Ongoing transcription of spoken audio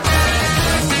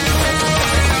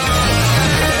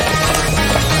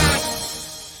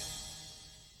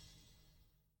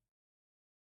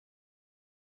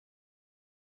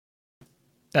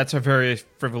That's a very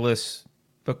frivolous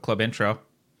book club intro.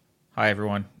 Hi,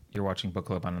 everyone. You're watching Book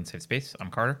Club on Unsafe Space. I'm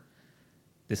Carter.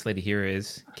 This lady here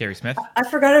is Carrie Smith. I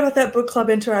forgot about that book club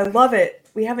intro. I love it.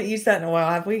 We haven't used that in a while,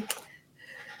 have we?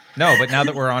 No, but now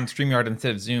that we're on StreamYard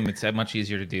instead of Zoom, it's much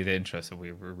easier to do the intro, so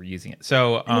we're reusing it.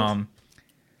 So,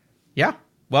 yeah,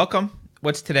 welcome.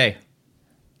 What's today?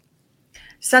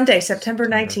 Sunday, September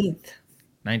 19th.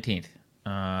 19th.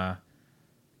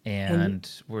 And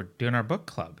we're doing our book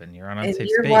club, and you're on Unsafe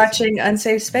Space. And you're watching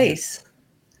Unsafe Space.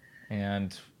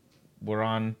 And we're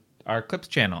on our Clips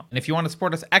channel. And if you want to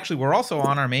support us, actually, we're also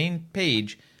on our main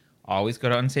page. Always go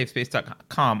to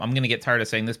unsafespace.com. I'm going to get tired of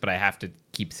saying this, but I have to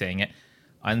keep saying it.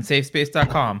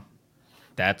 Unsafespace.com.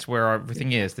 That's where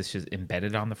everything is. This is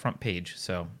embedded on the front page.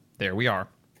 So there we are.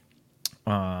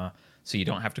 So you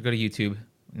don't have to go to YouTube.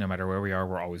 No matter where we are,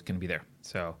 we're always going to be there.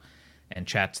 So, and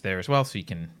chat's there as well, so you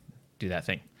can do that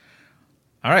thing.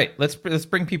 All right, let's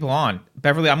bring people on.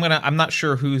 Beverly, I'm not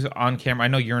sure who's on camera. I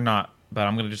know you're not, but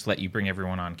I'm gonna just let you bring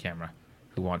everyone on camera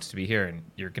who wants to be here, and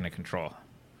you're gonna control.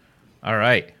 All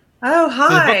right. Oh,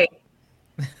 hi.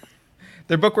 So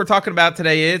the book we're talking about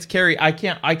today is Carrie. I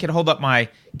can hold up my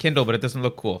Kindle, but it doesn't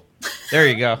look cool. There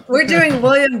you go. We're doing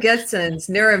William Gibson's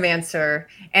Neuromancer,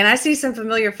 and I see some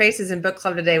familiar faces in book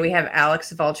club today. We have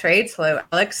Alex of All Trades. Hello,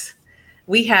 Alex.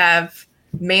 We have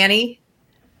Manny.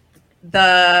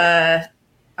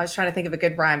 I was trying to think of a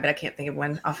good rhyme, but I can't think of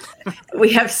one.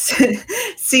 We have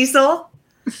Cecil,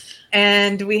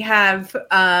 and we have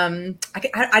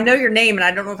I know your name, and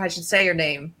I don't know if I should say your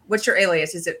name. What's your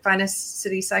alias? Is it Finest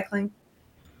City Cycling?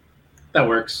 That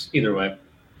works either way.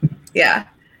 Yeah.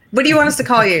 What do you want us to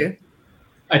call you?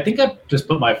 I think I just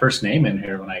put my first name in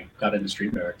here when I got into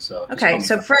StreamYard. So okay,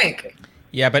 so Frank.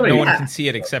 Yeah, but no one can see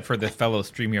it except for the fellow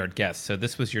StreamYard guests. So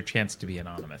this was your chance to be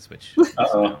anonymous, which.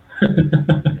 Uh-oh.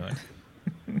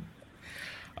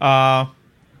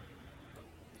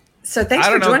 So thanks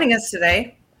for joining us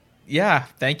today. Yeah,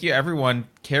 thank you, everyone.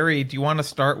 Carrie, do you want to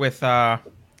start with? I'm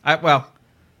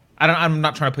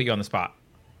not trying to put you on the spot.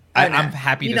 I'm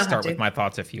happy to start with my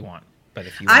thoughts if you want. But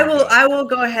if you, I will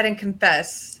go ahead and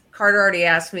confess. Carter already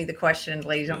asked me the question.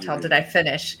 Ladies, don't tell. Did I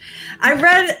finish? I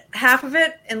read half of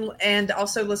it and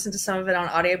also listened to some of it on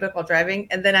audiobook while driving,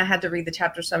 and then I had to read the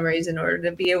chapter summaries in order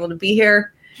to be able to be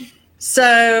here.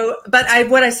 So, but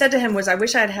what I said to him was, I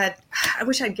wish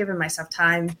I'd given myself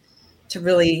time to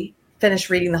really finish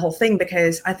reading the whole thing,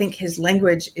 because I think his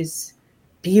language is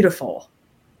beautiful.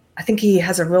 I think he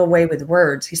has a real way with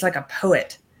words. He's like a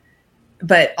poet,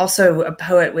 but also a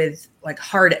poet with like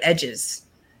hard edges.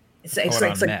 It's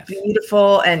like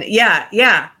beautiful, and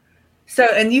yeah. So,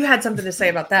 and you had something to say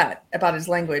about that, about his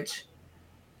language.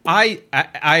 I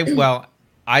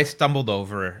stumbled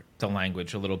over the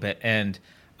language a little bit, and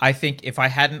I think if I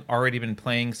hadn't already been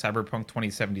playing Cyberpunk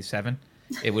 2077,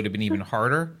 it would have been even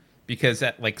harder, because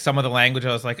at like some of the language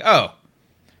I was like, oh,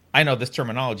 I know this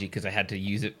terminology because I had to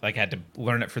use it, like I had to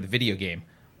learn it for the video game.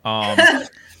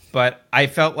 But I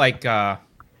felt like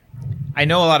I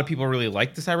know a lot of people really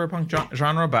like the Cyberpunk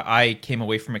genre, but I came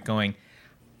away from it going,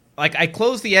 like, I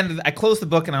closed the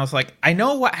book and I was like, I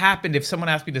know what happened if someone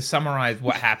asked me to summarize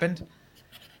what happened,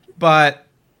 but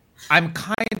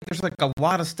there's like a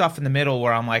lot of stuff in the middle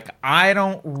where I'm like, I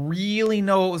don't really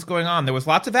know what was going on. There was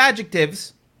lots of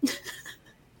adjectives,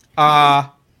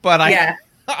 but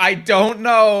I don't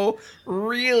know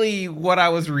really what I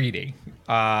was reading.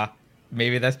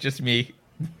 Maybe that's just me.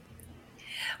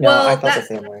 No, well, I felt the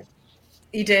same way.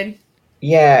 You did?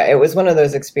 Yeah, it was one of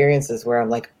those experiences where I'm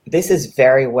like, this is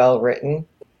very well written,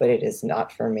 but it is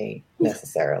not for me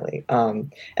necessarily.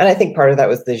 And I think part of that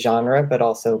was the genre, but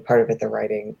also part of it the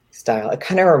writing style. It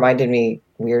kind of reminded me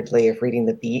weirdly of reading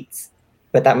the Beats,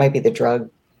 but that might be the drug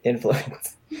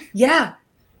influence. Yeah,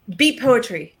 beat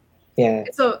poetry. Yeah.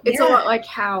 It's a lot like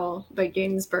Howl by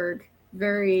Ginsberg.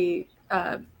 Very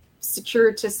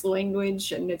circuitous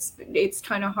language, and it's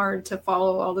kind of hard to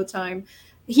follow all the time.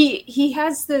 He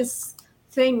has this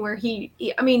thing where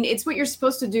it's what you're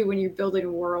supposed to do when you're building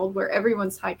a world where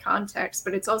everyone's high context,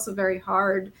 but it's also very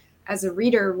hard as a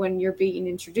reader when you're being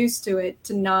introduced to it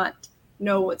to not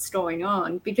know what's going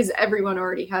on, because everyone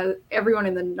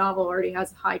in the novel already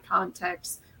has a high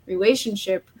context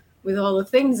relationship with all the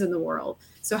things in the world.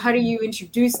 So how do you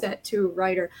introduce that to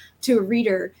a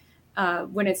reader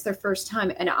when it's their first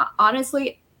time? And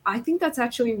honestly, I think that's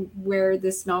actually where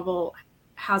this novel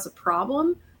has a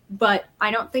problem, but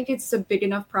I don't think it's a big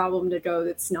enough problem to go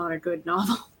that's not a good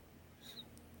novel.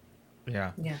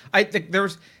 Yeah. I think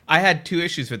I had two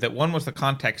issues with it. One was the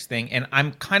context thing, and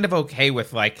I'm kind of okay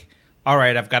with like, all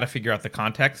right, I've got to figure out the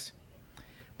context.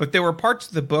 But there were parts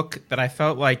of the book that I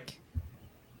felt like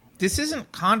this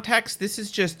isn't context. This is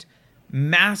just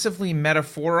massively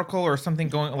metaphorical or something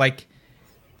going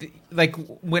like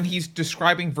when he's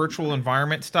describing virtual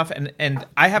environment stuff. And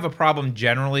I have a problem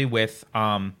generally with,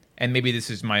 and maybe this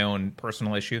is my own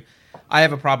personal issue. I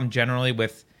have a problem generally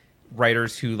with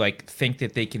writers who like think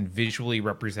that they can visually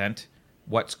represent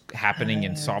what's happening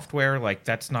in software. Like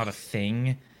that's not a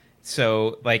thing.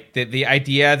 So like the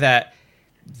idea that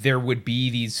there would be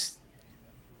these,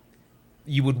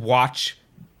 you would watch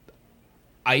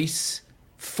ice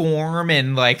form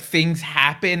and like things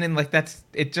happen and like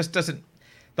it just doesn't,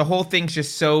 the whole thing's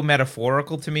just so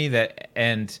metaphorical to me that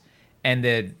I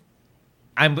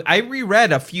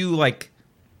reread a few like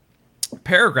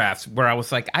paragraphs where I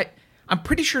was like, I'm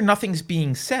pretty sure nothing's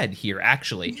being said here,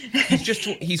 actually.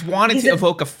 He's wanted to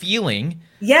evoke a feeling,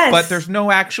 yes, but there's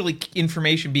no actually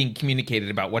information being communicated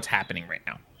about what's happening right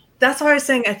now. That's why I was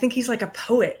saying I think he's like a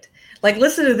poet. Like,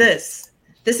 listen to this.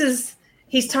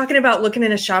 He's talking about looking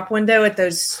in a shop window at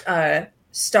those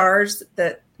stars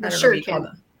that I don't know what you call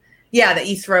them. Yeah, that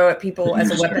you throw at people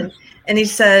as a weapon. And he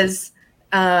says,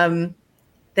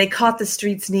 they caught the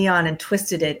street's neon and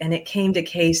twisted it, and it came to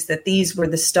case that these were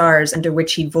the stars under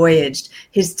which he voyaged,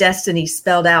 his destiny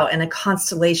spelled out in a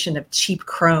constellation of cheap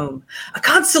chrome. A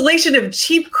constellation of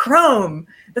cheap chrome.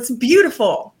 That's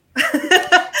beautiful.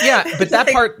 Yeah, but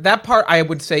that part I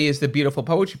would say is the beautiful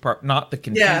poetry part, not the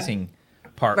confusing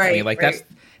part for me. Like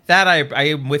that I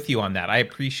am with you on that. I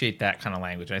appreciate that kind of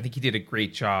language. I think he did a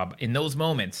great job in those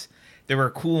moments. There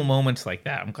were cool moments like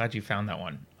that. I'm glad you found that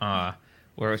one.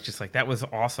 Where it was just like, that was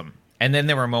awesome. And then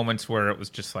there were moments where it was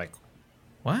just like,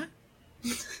 what?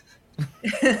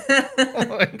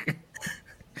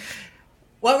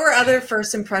 What were other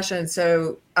first impressions?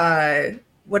 So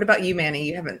what about you, Manny?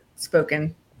 You haven't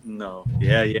spoken. No.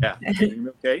 Yeah. Can you hear me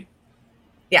okay?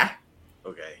 Yeah.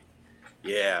 Okay.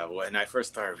 Yeah, when I first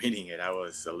started reading it, I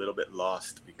was a little bit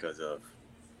lost because of,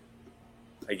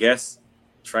 I guess,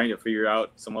 trying to figure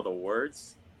out some of the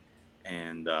words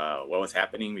and what was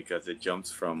happening, because it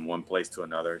jumps from one place to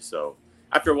another. So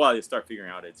after a while, you start figuring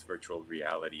out it's virtual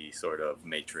reality, sort of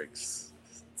Matrix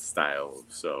style.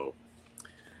 So,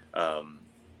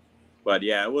 but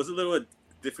yeah, it was a little bit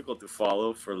difficult to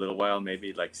follow for a little while.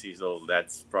 Maybe like Cecil,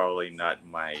 that's probably not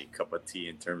my cup of tea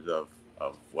in terms of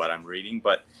what I'm reading.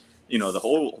 But you know, the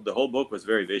whole book was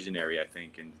very visionary, I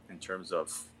think, in terms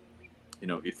of, you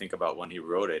know, if you think about when he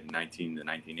wrote it in the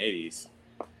 1980s,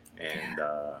 and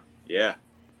yeah,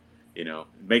 you know,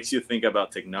 it makes you think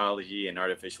about technology and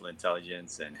artificial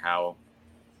intelligence and how,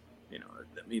 you know,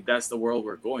 I mean, that's the world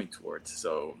we're going towards.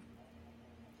 So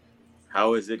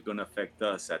how is it going to affect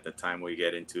us at the time we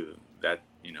get into that,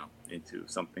 you know, into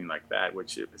something like that,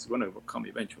 which is going to come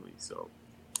eventually. So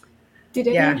did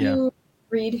any of you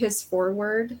read his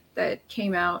foreword that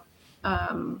came out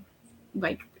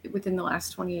like within the last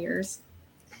 20 years?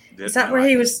 Is that where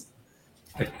he was?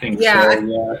 I think so.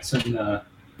 Yeah, it's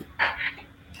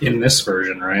in this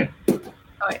version, right?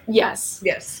 Yes.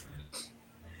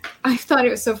 I thought it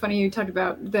was so funny you talked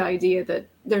about the idea that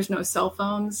there's no cell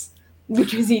phones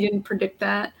because he didn't predict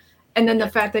that. And then the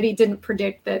fact that he didn't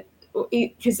predict that,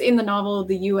 because in the novel,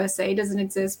 the USA doesn't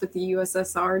exist, but the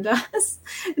USSR does.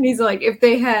 And he's like, if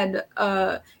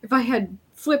I had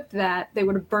flipped that, they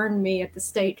would have burned me at the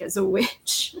stake as a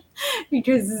witch,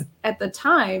 because at the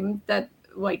time that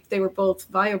like they were both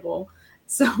viable.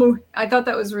 So I thought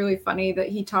that was really funny that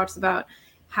he talks about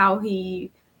how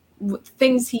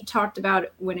things he talked about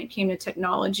when it came to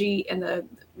technology, and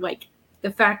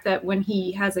the fact that when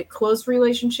he has a close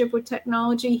relationship with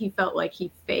technology, he felt like he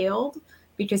failed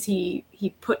because he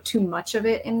put too much of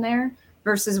it in there,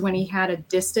 versus when he had a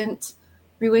distant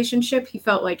relationship, he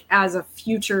felt like as a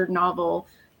future novel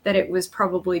that it was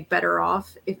probably better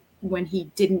off when he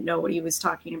didn't know what he was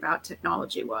talking about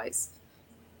technology wise.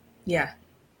 Yeah.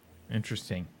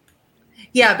 Interesting.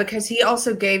 Yeah, because he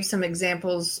also gave some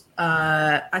examples.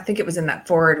 I think it was in that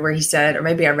forward where he said, or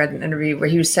maybe I read an interview where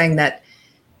he was saying that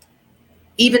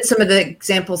even some of the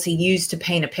examples he used to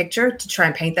paint a picture, to try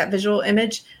and paint that visual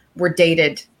image, were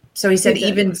dated. So he said,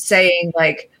 even saying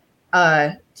like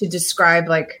to describe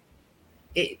like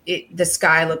the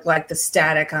sky looked like the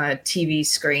static on a TV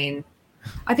screen.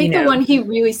 I think the one he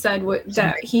really said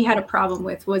that he had a problem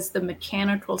with was the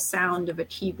mechanical sound of a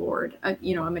keyboard, a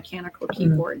mechanical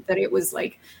keyboard, that it was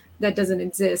like, that doesn't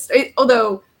exist.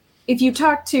 Although if you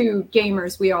talk to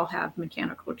gamers, we all have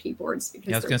mechanical keyboards.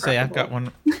 Because I was going to say, I've got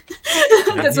one.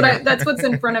 That's what's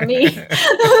in front of me.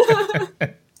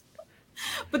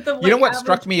 But you know what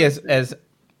struck me as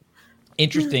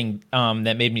interesting,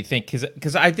 that made me think,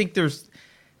 because I think there's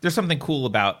something cool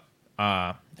about,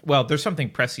 there's something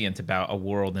prescient about a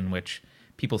world in which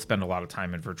people spend a lot of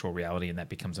time in virtual reality, and that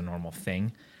becomes a normal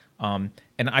thing. And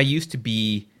I used to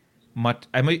be much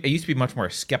more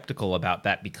skeptical about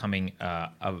that becoming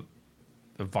a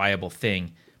viable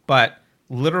thing. But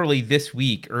literally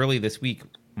early this week,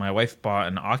 my wife bought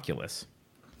an Oculus,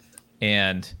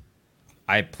 and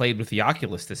I played with the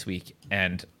Oculus this week,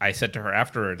 and I said to her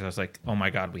afterwards, I was like, "Oh my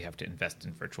God, we have to invest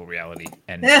in virtual reality."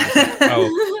 And she was like,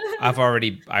 "Oh, I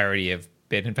already have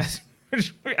been investing in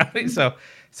virtual reality." So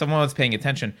someone was paying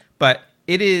attention, but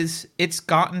it's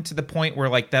gotten to the point where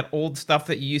like that old stuff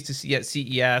that you used to see at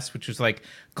CES, which was like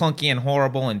clunky and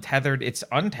horrible and tethered, it's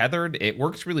untethered. It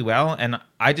works really well, and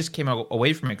I just came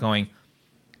away from it going,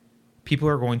 people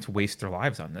are going to waste their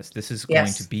lives on this. This is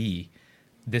going to be.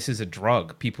 This is a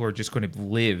drug. People are just going to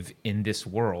live in this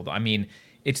world. I mean,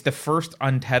 it's the first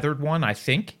untethered one, I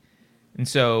think. And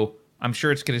so I'm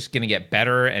sure it's just going to get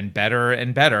better and better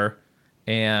and better.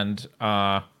 And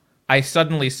I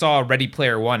suddenly saw Ready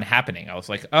Player One happening. I was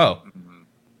like, oh,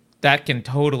 that can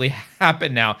totally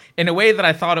happen now in a way that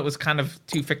I thought it was kind of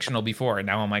too fictional before. And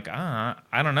now I'm like, I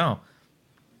don't know.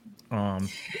 And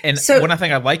one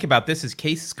thing I like about this is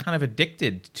Case is kind of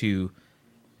addicted to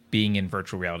being in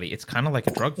virtual reality. It's kind of like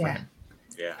a drug for him.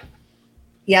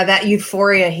 Yeah, that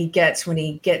euphoria he gets when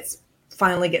he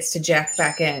finally gets to jack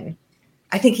back in.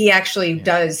 I think he actually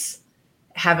does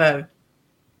have a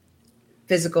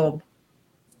physical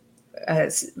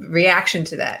reaction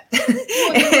to that.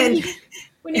 Well,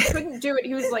 when he couldn't do it,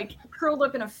 he was like curled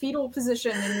up in a fetal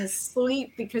position in his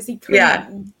sleep because he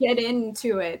couldn't get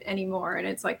into it anymore. And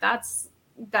it's like that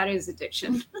is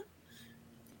addiction.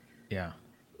 Yeah.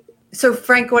 So,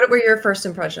 Frank, what were your first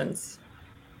impressions?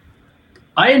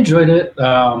 I enjoyed it. It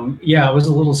was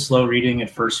a little slow reading at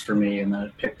first for me, and then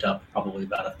it picked up probably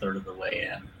about a third of the way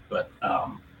in. But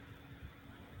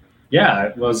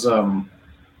it was.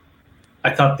 I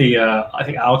thought I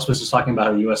think Alex was just talking about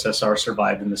how the USSR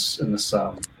survived in this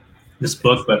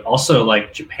book, but also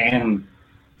like Japan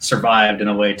survived in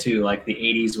a way too. Like the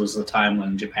 80s was the time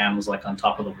when Japan was like on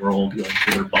top of the world, like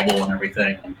through their bubble and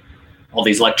everything. And all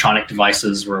these electronic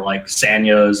devices were like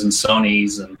Sanyos and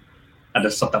Sonys, and I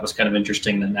just thought that was kind of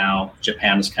interesting that now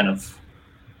Japan has kind of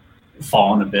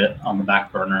fallen a bit on the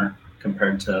back burner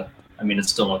compared to, I mean, it's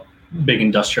still a big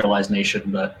industrialized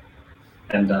nation,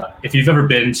 and if you've ever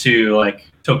been to like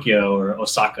Tokyo or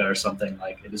Osaka or something,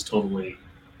 like it is totally,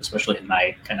 especially at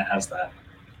night, kind of has that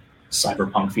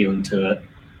cyberpunk feeling to it.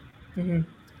 Mm-hmm.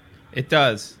 It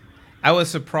does. I was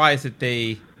surprised that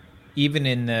they, even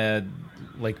in the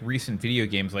like recent video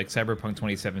games like Cyberpunk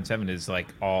 2077 is like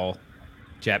all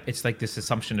it's like this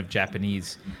assumption of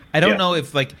Japanese. I don't know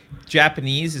if like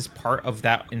Japanese is part of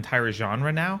that entire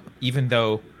genre now, even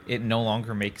though it no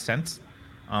longer makes sense.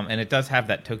 And it does have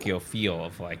that Tokyo feel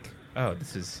of like, oh,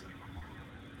 this is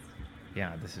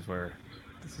where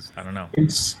this is. I don't know.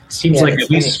 It seems like, at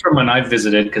least from when I've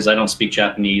visited, because I don't speak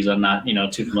Japanese, I'm not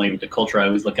too familiar with the culture. I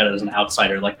always look at it as an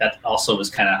outsider. Like that also was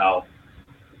kind of how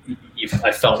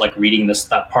I felt like reading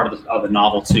that part of the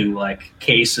novel too. Like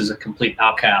Case is a complete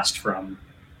outcast from,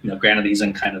 granted he's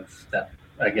in kind of that,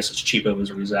 I guess it's Chiba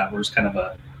was where he's at, where it's kind of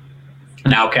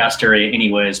an outcast area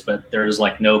anyways, but there's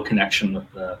like no connection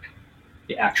with the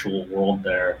actual world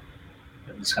there.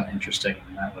 It was kind of interesting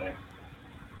in that way.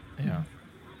 Yeah.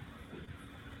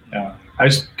 I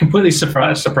was completely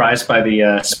surprised by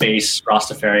the space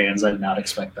Rastafarians. I did not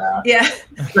expect that. Yeah.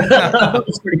 That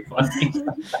was pretty funny.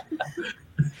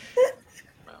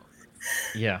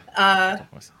 Yeah.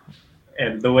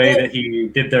 And the way that he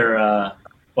did their I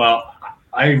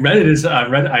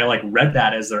read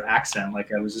that as their accent.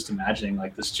 Like I was just imagining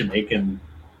like this Jamaican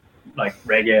like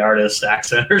reggae artist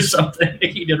accent or something.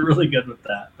 He did really good with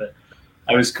that, but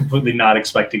I was completely not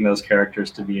expecting those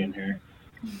characters to be in here.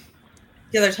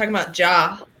 Yeah, they're talking about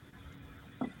Ja.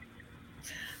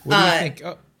 What do you think?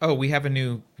 Oh, we have a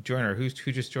new joiner. Who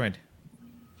just joined?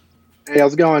 Hey,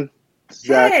 how's it going?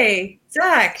 Zach. Hey,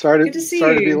 Zach. Good to see you.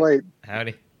 Sorry to be late.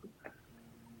 Howdy.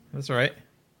 That's all right.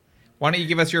 Why don't you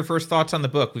give us your first thoughts on the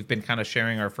book? We've been kind of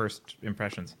sharing our first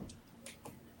impressions.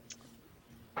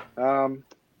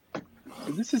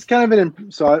 This is kind of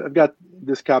so I've got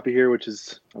this copy here, which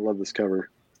is, I love this cover.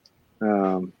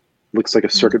 Looks like a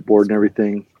circuit board and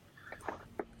everything.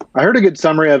 I heard a good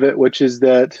summary of it, which is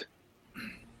that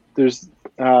there's,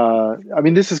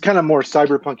 this is kind of more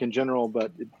cyberpunk in general,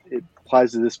 but it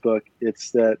applies to this book.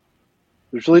 It's that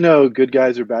there's really no good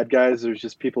guys or bad guys. There's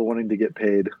just people wanting to get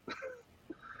paid.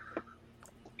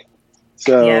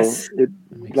 So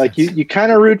like you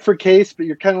kind of root for Case, but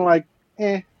you're kind of like,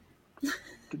 eh.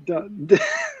 That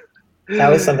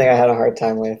was something I had a hard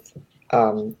time with.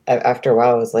 After a while,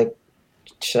 I was like,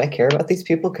 should I care about these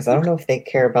people? Because I don't know if they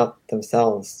care about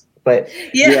themselves. But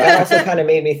Yeah. that also kind of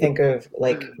made me think of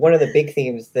like one of the big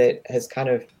themes that has kind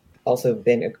of also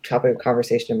been a topic of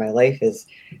conversation in my life is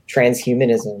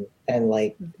transhumanism, and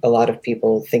like a lot of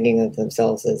people thinking of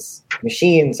themselves as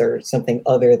machines or something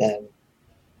other than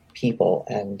people.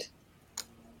 And I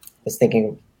was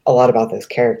thinking a lot about those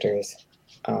characters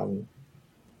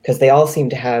because they all seem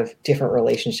to have different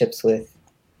relationships with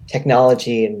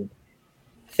technology and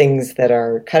things that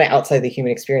are kind of outside the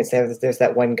human experience. There's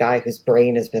that one guy whose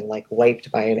brain has been like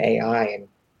wiped by an AI and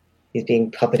he's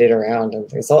being puppeted around, and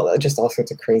there's just all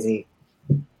sorts of crazy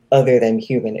other than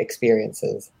human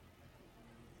experiences.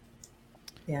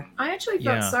 Yeah. I actually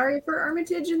felt sorry for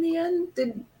Armitage in the end.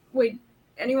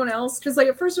 Anyone else? Because like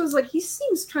at first it was like he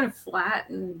seems kind of flat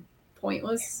and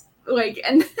pointless. Like,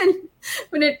 and then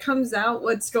when it comes out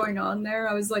what's going on there,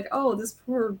 I was like, oh, this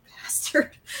poor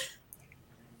bastard.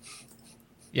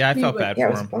 Yeah, I felt bad for him.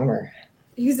 It was a bummer.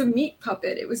 He's a meat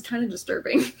puppet. It was kind of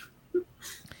disturbing.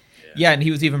 Yeah, and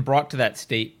he was even brought to that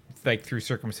state like through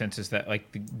circumstances that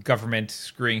like the government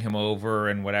screwing him over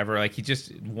and whatever. Like he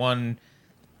just one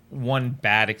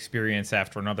bad experience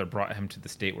after another brought him to the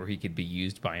state where he could be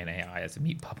used by an AI as a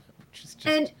meat puppet, which is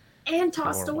just and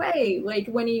tossed away like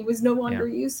when he was no longer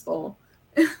useful.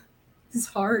 It's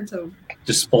hard to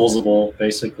disposable,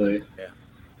 basically.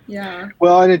 Yeah.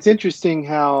 Well, and it's interesting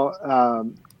how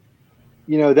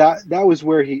that was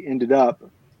where he ended up,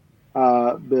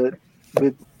 but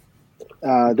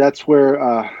that's where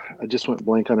I just went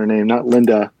blank on her name, not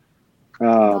Linda,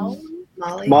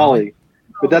 Molly.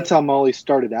 But that's how Molly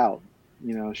started out.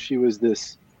 You know, she was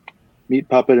this meat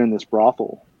puppet in this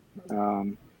brothel,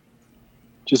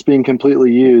 just being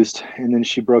completely used, and then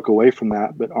she broke away from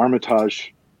that. But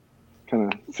Armitage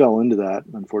kind of fell into that,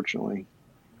 unfortunately.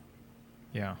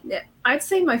 Yeah. I'd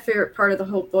say my favorite part of the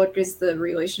whole book is the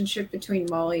relationship between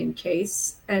Molly and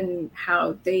Case and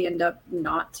how they end up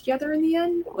not together in the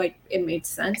end. Like, it made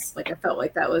sense. Like, I felt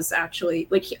like that was actually,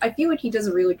 like, I feel like he does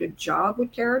a really good job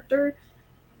with character.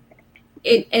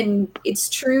 And it's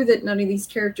true that none of these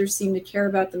characters seem to care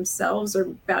about themselves or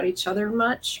about each other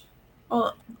much.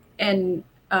 But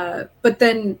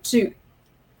then to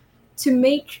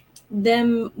make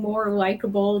them more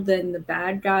likable than the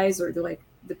bad guys or the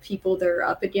people they're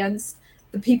up against.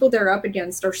 The people they're up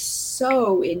against are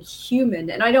so inhuman.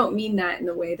 And I don't mean that in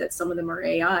the way that some of them are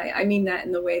AI. I mean that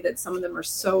in the way that some of them are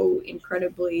so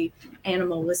incredibly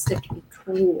animalistic and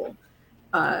cruel.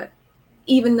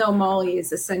 Even though Molly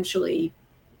is essentially,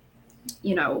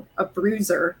 a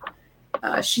bruiser,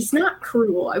 she's not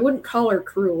cruel. I wouldn't call her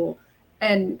cruel.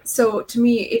 And so to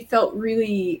me, it felt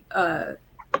really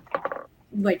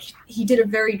like he did a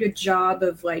very good job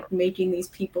of like making these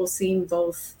people seem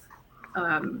both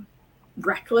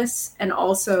reckless and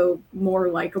also more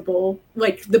likable,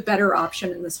 like the better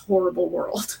option in this horrible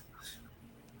world.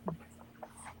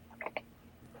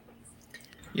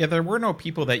 Yeah, there were no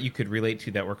people that you could relate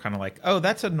to that were kind of like, oh,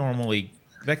 that's like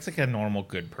a normal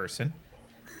good person.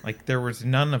 Like there was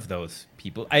none of those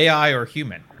people, AI or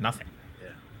human, nothing.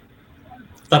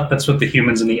 I thought that's what the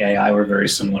humans and the AI were very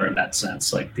similar in that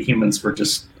sense. Like the humans were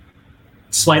just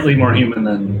slightly more human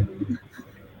than,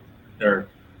 or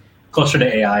closer to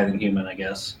AI than human, I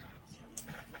guess.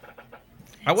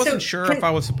 I wasn't sure if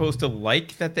I was supposed to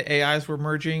like that the AIs were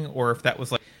merging or if that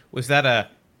was like, was that a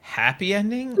happy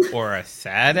ending or a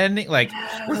sad ending? Like,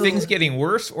 were things getting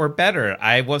worse or better?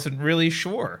 I wasn't really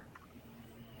sure.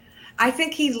 I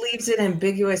think he leaves it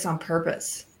ambiguous on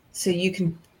purpose so you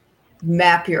can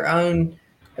map your own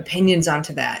opinions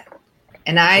onto that.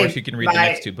 And of course, you can read the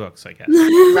next two books, I guess.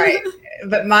 Right.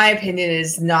 But my opinion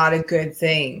is not a good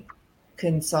thing.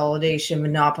 Consolidation,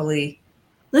 monopoly.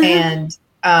 And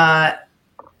I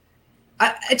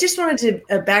just wanted to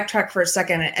backtrack for a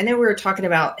second. I know we were talking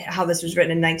about how this was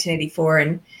written in 1984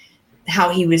 and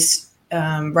how he was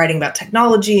writing about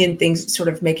technology and things, sort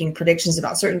of making predictions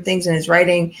about certain things in his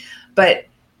writing. But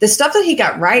the stuff that he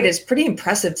got right is pretty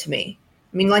impressive to me.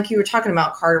 I mean, like you were talking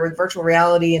about, Carter, with virtual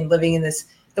reality and living in this,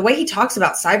 the way he talks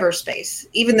about cyberspace,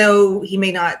 even though he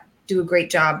may not do a great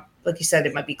job, like you said,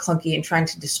 it might be clunky in trying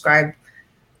to describe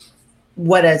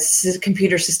what a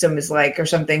computer system is like or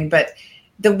something. But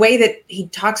the way that he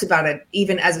talks about it,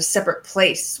 even as a separate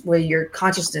place where your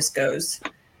consciousness goes,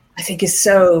 I think is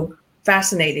so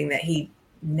fascinating that he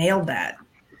nailed that.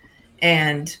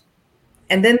 And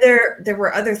then there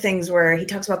were other things where he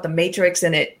talks about the Matrix,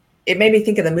 and it made me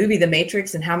think of the movie The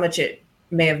Matrix and how much it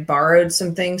may have borrowed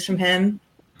some things from him.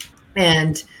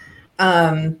 And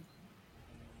so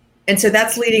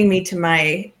that's leading me to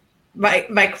my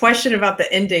question about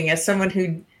the ending. As someone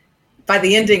who by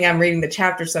the ending, I'm reading the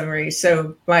chapter summary.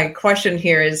 So my question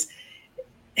here is,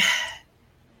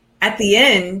 at the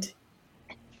end,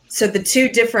 so the two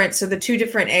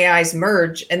different AIs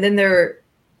merge, and then they're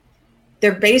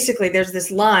basically, there's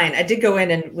this line. I did go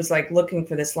in and was like looking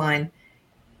for this line.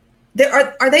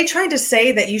 Are they trying to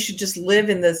say that you should just live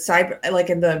in the cyber, like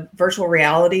in the virtual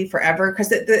reality forever? Because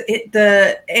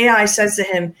the AI says to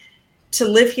him, to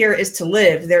live here is to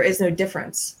live. There is no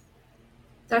difference.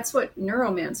 That's what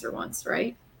Neuromancer wants,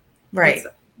 right? Right.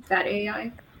 That's that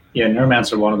AI. Yeah,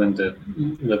 Neuromancer wanted them to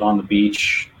live on the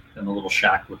beach in a little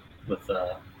shack with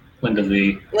Linda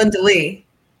Lee. Linda Lee.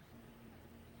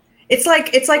 It's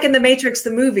like in the Matrix,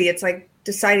 the movie. It's like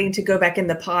deciding to go back in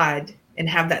the pod and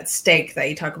have that stake that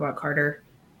you talk about, Carter.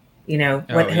 You know,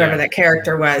 whoever that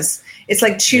character was. It's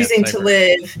like choosing to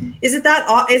live. Is it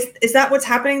that? Is that what's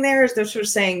happening there? Is they're sort of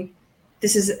saying,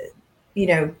 this is, you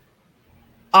know,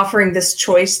 offering this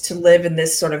choice to live in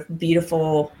this sort of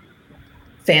beautiful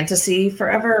fantasy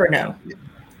forever, or no?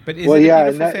 But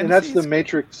and that's the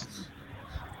Matrix.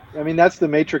 I mean, that's the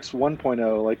Matrix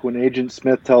 1.0. Like when Agent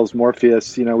Smith tells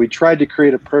Morpheus, you know, we tried to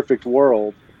create a perfect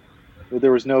world where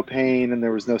there was no pain and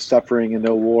there was no suffering and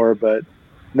no war, but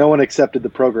no one accepted the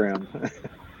program.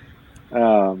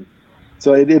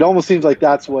 So it almost seems like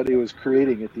that's what it was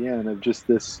creating at the end, of just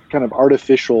this kind of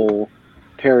artificial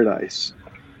paradise.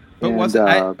 But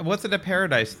wasn't a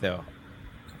paradise though?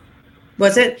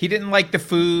 Was it? He didn't like the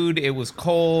food. It was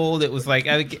cold. It was like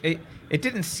it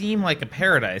didn't seem like a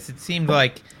paradise. It seemed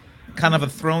like kind of a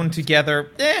thrown together.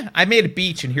 I made a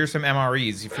beach and here's some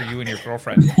MREs for you and your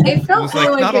girlfriend. It felt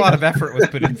like not a lot of effort was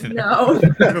put into that. No,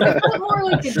 it felt more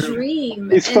like a dream.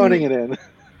 He's phoning it in.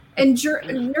 And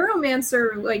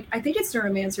Neuromancer, like I think it's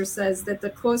Neuromancer, says that the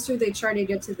closer they try to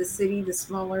get to the city, the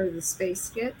smaller the space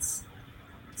gets.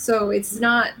 So it's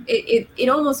not. It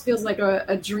almost feels like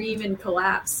a dream in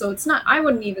collapse. So it's not. I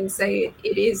wouldn't even say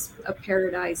it is a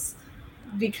paradise,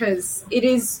 because it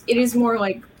is more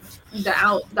like the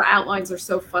outlines are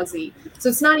so fuzzy. So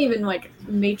it's not even like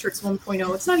Matrix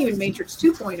 1.0. It's not even Matrix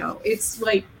 2.0. It's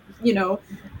like, you know,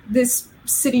 this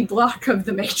city block of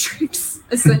the Matrix,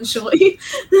 essentially.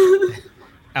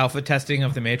 Alpha testing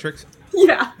of the Matrix.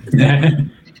 Yeah.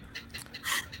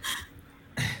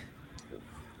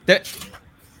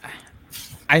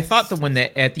 I thought that when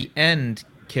at the end,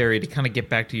 Carrie, to kind of get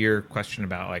back to your question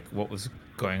about like what was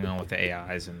going on with the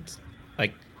AIs, and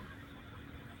like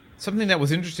something that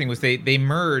was interesting was they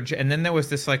merge, and then there was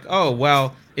this like, oh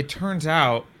well, it turns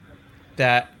out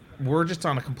that we're just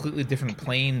on a completely different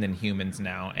plane than humans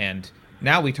now, and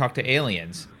now we talk to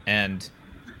aliens, and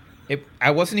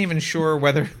I wasn't even sure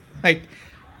whether like,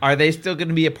 are they still going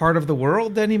to be a part of the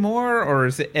world anymore, or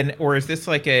is this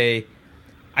like a,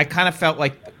 I kind of felt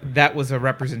like that was a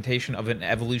representation of an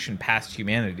evolution past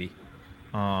humanity.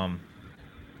 Was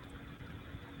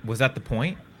that the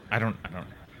point? I don't.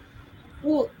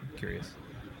 Well, I'm curious.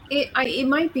 It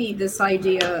might be this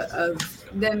idea of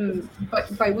them,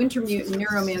 but by Wintermute and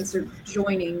Neuromancer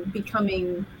joining,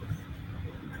 becoming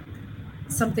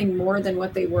something more than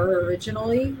what they were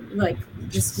originally, like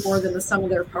just more than the sum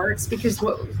of their parts. Because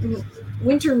what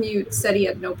Wintermute said, he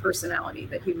had no personality,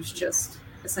 that he was just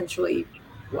essentially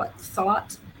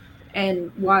thought, and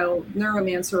while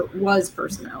Neuromancer was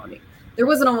personality, there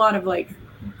wasn't a lot of like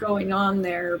going on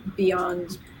there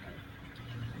beyond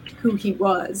who he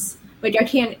was. Like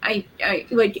I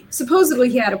like supposedly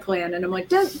he had a plan, and I'm like,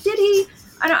 did he?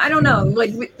 I don't know.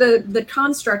 Like the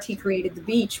construct he created, the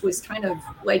beach, was kind of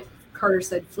like Carter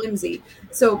said, flimsy.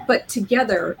 So, but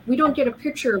together we don't get a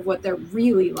picture of what they're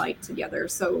really like together.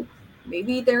 So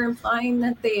maybe they're implying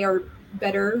that they are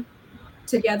better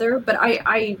together, but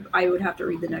I would have to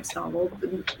read the next novel,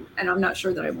 and I'm not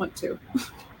sure that I want to.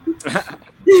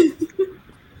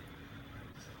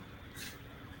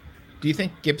 Do you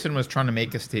think Gibson was trying to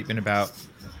make a statement about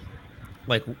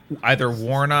like either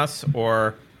warn us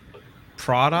or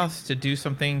prod us to do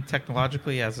something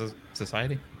technologically as a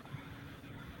society?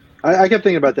 I kept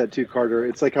thinking about that too, Carter.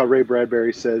 It's like how Ray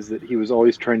Bradbury says that he was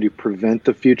always trying to prevent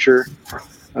the future,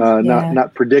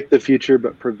 not predict the future,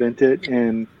 but prevent it.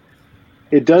 And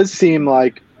it does seem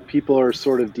like people are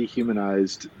sort of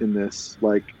dehumanized in this.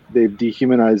 Like they've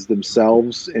dehumanized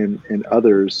themselves and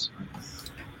others.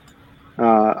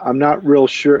 I'm not real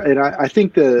sure. And I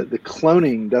think the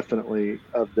cloning definitely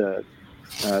of the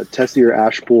Tessier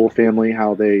Ashpool family,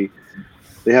 how they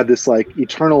have this like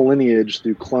eternal lineage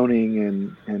through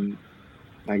cloning and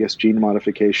I guess gene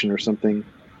modification or something.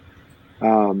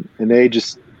 And they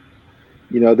just,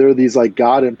 you know, they're these like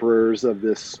god emperors of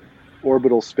this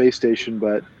orbital space station,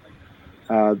 but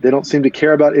they don't seem to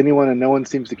care about anyone, and no one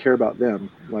seems to care about them.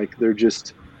 Like they're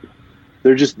just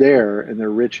They're just there, and they're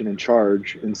rich and in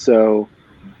charge. And so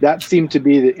that seemed to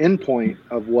be the end point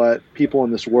of what people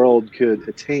in this world could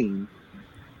attain.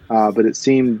 But it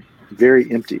seemed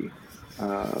very empty.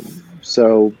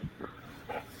 So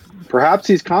perhaps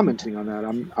he's commenting on that.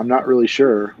 I'm not really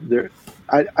sure.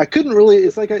 I couldn't really.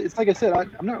 It's like I said.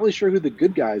 I'm not really sure who the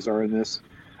good guys are in this.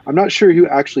 I'm not sure who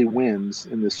actually wins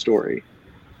in this story.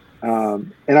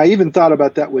 And I even thought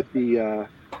about that with the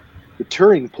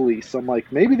Turing police. I'm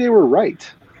like, maybe they were right.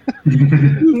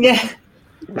 Yeah.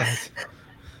 Right.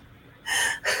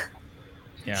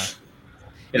 Yeah.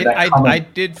 Yeah, I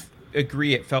did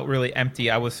agree. It felt really empty.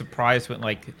 I was surprised when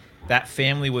like that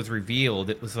family was revealed.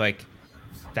 It was like,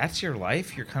 that's your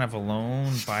life. You're kind of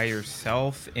alone by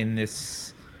yourself in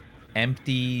this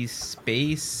empty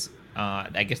space.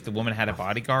 I guess the woman had a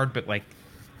bodyguard, but like,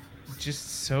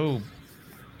 just so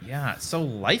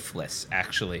lifeless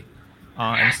actually,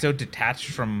 and so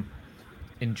detached from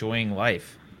enjoying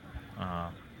life.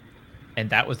 And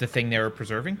that was the thing they were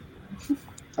preserving.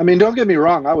 I mean, don't get me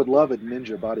wrong. I would love a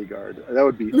ninja bodyguard. That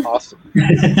would be awesome.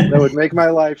 That would make my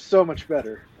life so much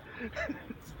better.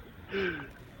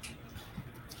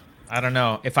 I don't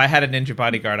know. If I had a ninja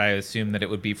bodyguard, I assume that it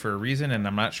would be for a reason, and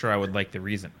I'm not sure I would like the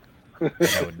reason.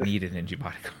 But I would need a ninja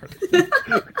bodyguard.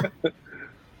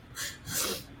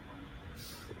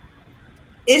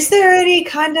 Is there any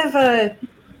kind of a...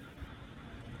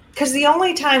 Because the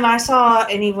only time I saw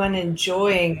anyone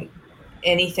enjoying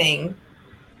anything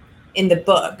in the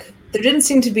book, there didn't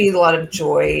seem to be a lot of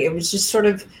joy. It was just sort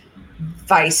of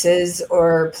vices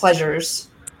or pleasures.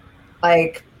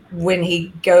 Like when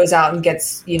he goes out and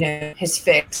gets, his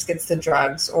fix, gets the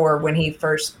drugs, or when he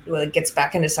first gets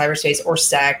back into cyberspace, or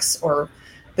sex,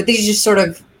 but these just sort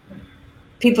of,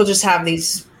 people just have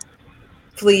these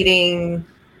fleeting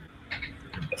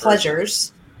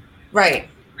pleasures. Right.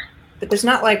 But there's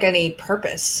not like any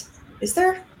purpose. Is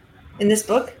there in this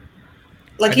book?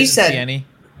 Like you said,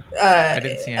 I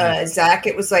didn't see any. Zach,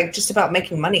 it was like just about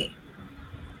making money.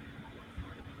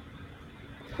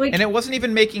 And it wasn't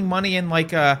even making money in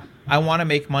like I want to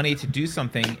make money to do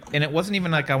something. And it wasn't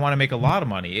even like I want to make a lot of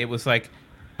money. It was like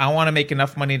I want to make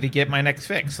enough money to get my next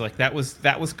fix. Like that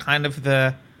was kind of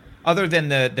the, other than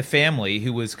the family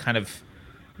who was kind of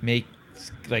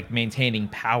maintaining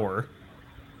power.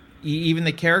 Even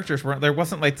the characters there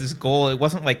wasn't like this goal. It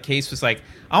wasn't like Case was like,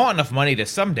 I want enough money to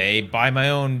someday buy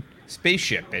my own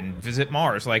spaceship and visit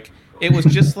Mars. Like it was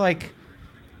just like,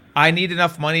 I need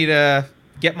enough money to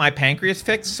get my pancreas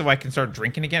fixed so I can start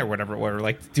drinking again or whatever,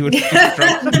 like doing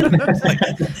drugs. Like,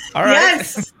 all right.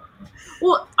 Yes.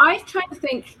 Well, I try to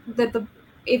think that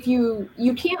if you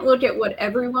can't look at what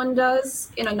everyone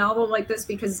does in a novel like this,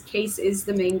 because Case is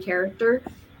the main character.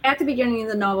 At the beginning of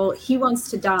the novel, he wants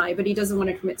to die, but he doesn't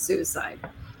want to commit suicide.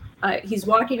 He's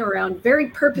walking around very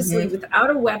purposely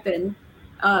without a weapon,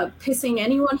 pissing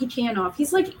anyone he can off.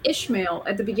 He's like Ishmael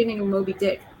at the beginning of Moby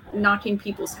Dick, knocking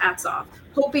people's hats off,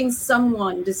 hoping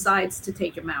someone decides to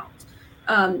take him out.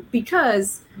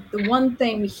 Because the one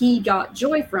thing he got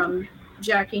joy from,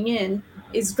 jacking in,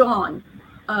 is gone.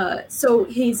 So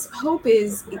his hope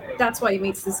is, that's why he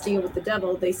makes this deal with the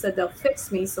devil. They said they'll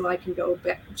fix me so I can go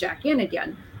jack in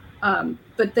again.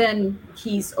 But then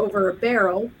he's over a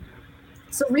barrel.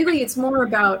 So really it's more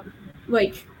about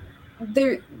like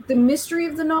the mystery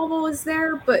of the novel is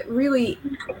there, but really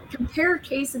compare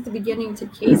Case at the beginning to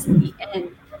Case at the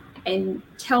end and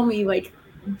tell me, like,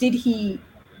 did he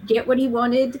get what he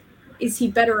wanted? Is he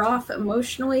better off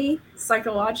emotionally,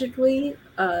 psychologically?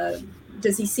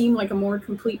 Does he seem like a more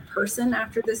complete person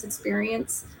after this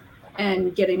experience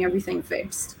and getting everything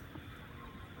fixed?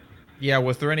 Yeah,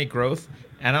 was there any growth?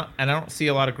 And I don't see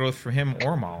a lot of growth for him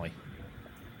or Molly.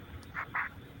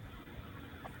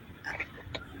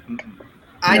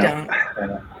 I don't.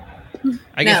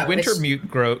 I guess Wintermute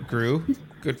grew.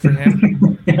 Good for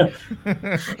him.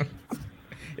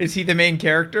 Is he the main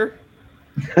character?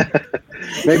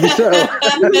 Maybe so.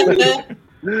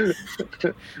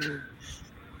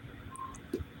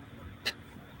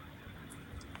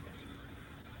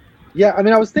 Yeah, I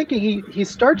mean, I was thinking he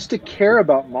starts to care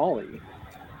about Molly,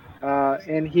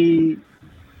 and he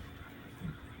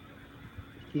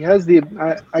has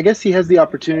I guess he has the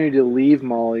opportunity to leave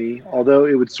Molly, although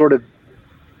it would sort of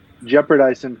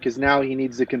jeopardize him because now he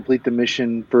needs to complete the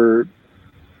mission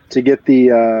to get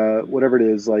the whatever it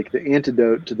is, like the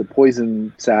antidote to the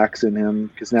poison sacs in him,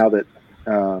 because now that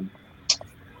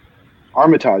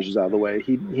Armitage is out of the way,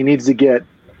 he needs to get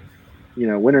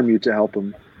Wintermute to help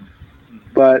him,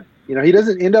 but he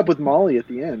doesn't end up with Molly at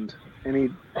the end,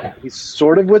 and he's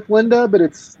sort of with Linda, but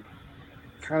it's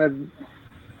kind of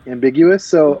ambiguous.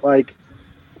 So like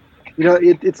you know,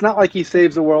 it's not like he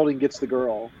saves the world and gets the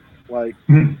girl. Like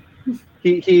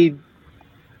he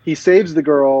saves the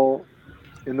girl,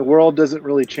 and the world doesn't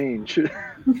really change.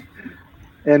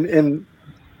 and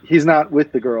he's not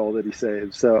with the girl that he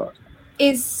saves. So,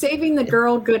 is saving the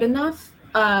girl good enough?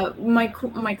 My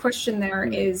question there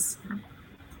is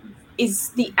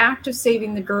the act of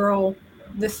saving the girl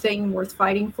the thing worth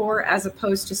fighting for, as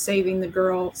opposed to saving the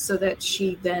girl so that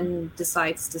she then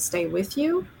decides to stay with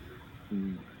you?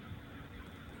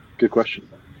 Good question.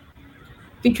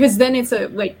 Because then it's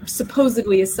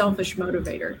supposedly a selfish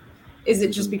motivator. Is it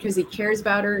just because he cares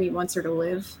about her and he wants her to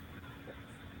live?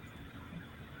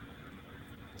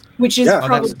 Which is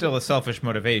probably... that's still a selfish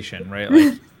motivation, right?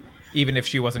 Like, even if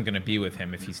she wasn't going to be with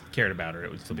him, if he cared about her,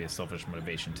 it would still be a selfish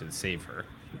motivation to save her,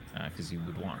 because he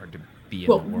would want her to be in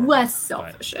the world. Less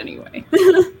selfish anyway.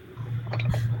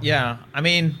 Yeah, I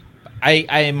mean,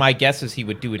 I my guess is he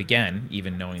would do it again,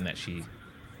 even knowing that she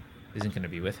isn't going to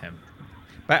be with him.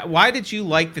 But why did you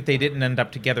like that they didn't end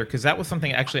up together? Because that was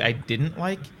something actually I didn't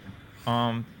like,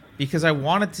 because I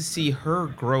wanted to see her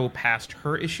grow past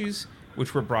her issues,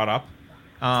 which were brought up.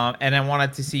 And I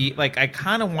wanted to see, I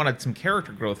kind of wanted some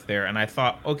character growth there. And I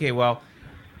thought, okay, well,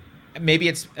 maybe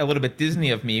it's a little bit Disney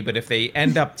of me, but if they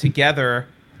end up together,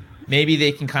 maybe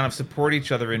they can kind of support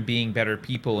each other in being better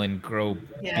people and grow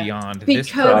beyond this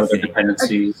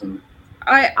dependencies.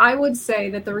 I would say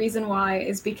that the reason why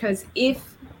is because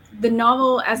if the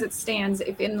novel as it stands,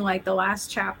 if in the last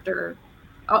chapter,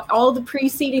 all the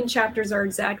preceding chapters are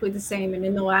exactly the same, and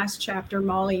in the last chapter,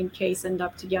 Molly and Case end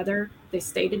up together, they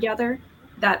stay together,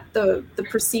 that the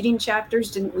preceding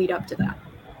chapters didn't lead up to that.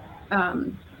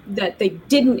 That they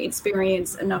didn't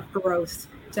experience enough growth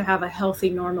to have a healthy,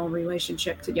 normal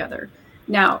relationship together.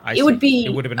 Now, it would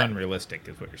have been unrealistic,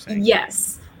 is what you're saying.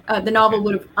 Yes. The novel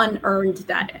would have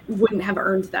wouldn't have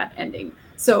earned that ending.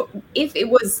 So if it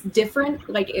was different,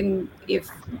 if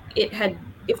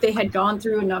they had gone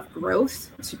through enough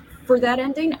growth for that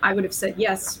ending, I would have said,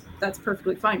 yes, that's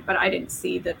perfectly fine. But I didn't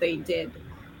see that they did,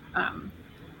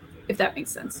 if that makes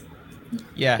sense.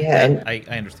 Yeah, and I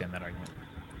understand that argument.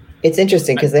 It's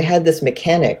interesting because they had this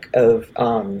mechanic of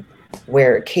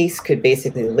where Case could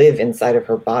basically live inside of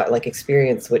her body,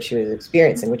 experience what she was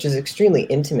experiencing, which is extremely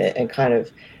intimate and kind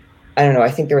of, I don't know, I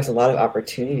think there was a lot of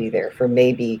opportunity there for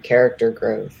maybe character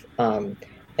growth. And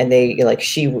they,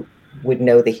 she would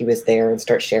know that he was there and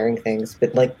start sharing things,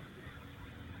 but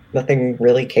nothing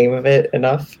really came of it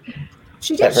enough.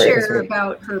 She did share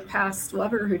about her past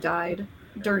lover who died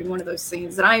during one of those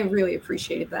scenes, and I really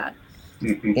appreciated that.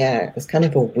 Yeah, it was kind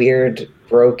of a weird,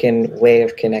 broken way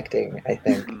of connecting, I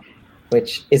think,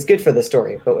 which is good for the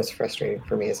story, but was frustrating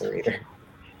for me as a reader.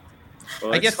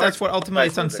 Well, I guess that's what ultimately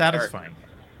is unsatisfying.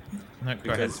 No,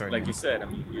 go ahead, sorry. Like you said, I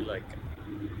mean, do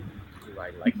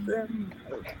I like them?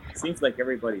 It seems like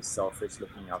everybody's selfish,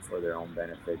 looking out for their own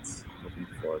benefits, looking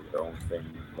for their own thing,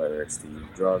 whether it's to use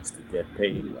drugs to get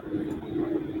paid.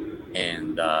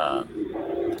 And,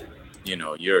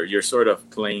 you're sort of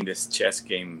playing this chess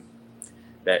game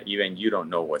that even you don't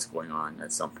know what's going on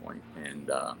at some point. And,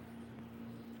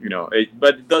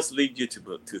 but it does lead you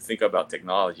to think about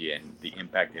technology and the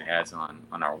impact it has on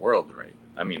our world, right?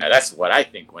 I mean, that's what I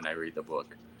think when I read the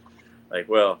book.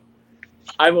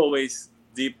 I've always,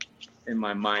 deep in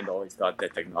my mind, always thought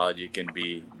that technology can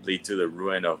lead to the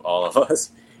ruin of all of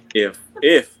us if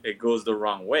it goes the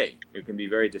wrong way. It can be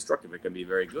very destructive. It can be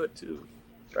very good too,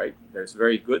 right? There's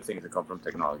very good things that come from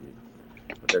technology,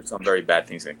 but there's some very bad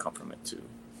things that come from it too,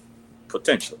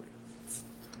 potentially.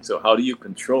 So how do you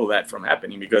control that from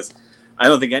happening? Because I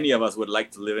don't think any of us would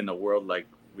like to live in a world like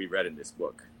we read in this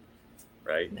book,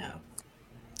 right? No.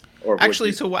 Or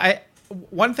actually,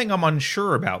 one thing I'm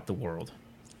unsure about the world.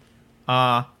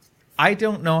 I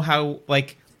don't know how,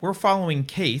 we're following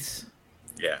Case.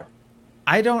 Yeah.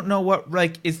 I don't know what,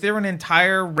 is there an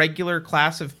entire regular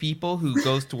class of people who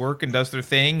goes to work and does their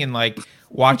thing and,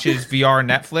 watches VR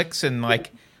Netflix and,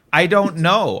 I don't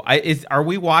know. Are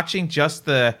we watching just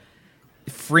the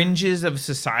fringes of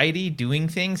society doing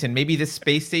things? And maybe this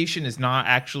space station is not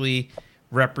actually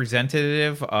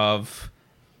representative of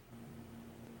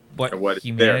what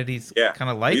humanity's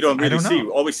kind of like. We don't really see.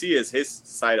 All we see is his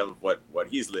side of what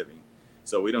he's living.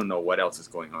 So we don't know what else is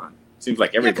going on. Seems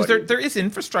like everybody. Yeah, because there is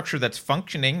infrastructure that's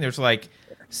functioning. There's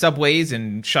subways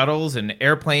and shuttles and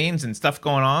airplanes and stuff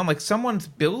going on. Someone's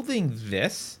building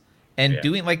this and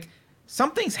doing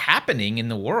something's happening in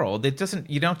the world. It doesn't.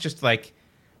 You don't just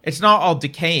it's not all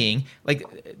decaying.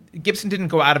 Gibson didn't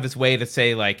go out of his way to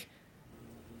say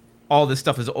all this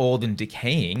stuff is old and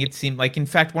decaying. It seemed in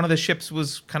fact, one of the ships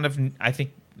was kind of, I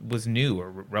think, was new or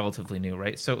relatively new,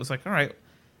 right? So it was all right,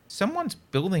 someone's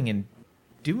building and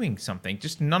doing something.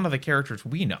 Just none of the characters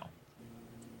we know.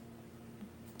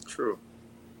 True.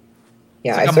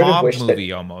 Yeah, It's like I a sort of mob wish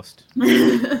movie almost.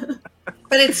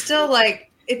 But it's still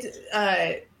like it's.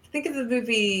 Think of the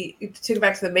movie. To go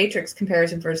back to the Matrix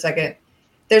comparison for a second.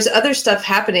 There's other stuff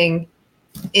happening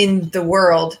in the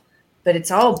world, but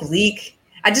it's all bleak.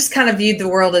 I just kind of viewed the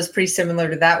world as pretty similar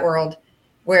to that world,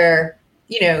 where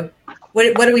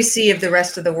what do we see of the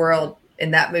rest of the world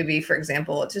in that movie, for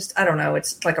example? It's just I don't know.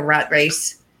 It's like a rat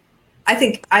race. I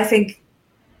think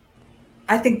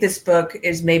this book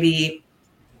is maybe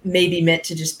meant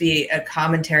to just be a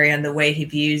commentary on the way he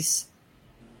views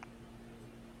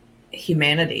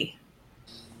humanity.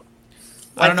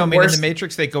 I don't know. I mean, worst... in the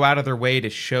Matrix, they go out of their way to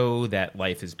show that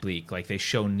life is bleak. Like they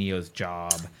show Neo's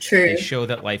job. True. They show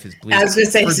that life is bleak. I was going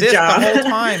to say his job. The whole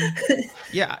time.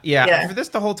 Yeah. For this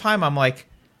the whole time, I'm like,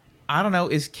 I don't know.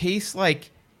 Is Case like?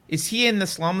 Is he in the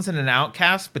slums and an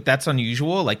outcast? But that's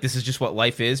unusual. Like this is just what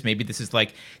life is. Maybe this is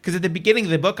like because at the beginning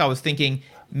of the book, I was thinking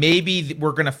maybe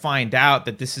we're going to find out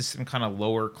that this is some kind of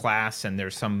lower class and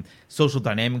there's some social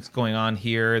dynamics going on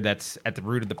here that's at the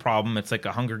root of the problem. It's like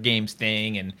a Hunger Games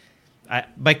thing and. I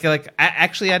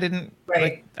didn't. Right.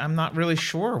 Like, I'm not really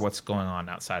sure what's going on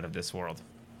outside of this world,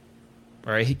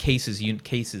 or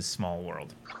Case's small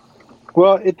world.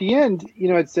 Well, at the end,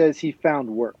 it says he found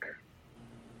work,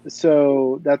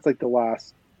 so that's like the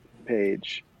last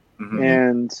page,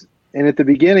 and at the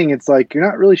beginning, it's like you're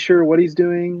not really sure what he's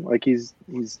doing. Like he's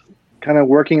kind of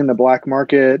working in the black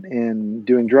market and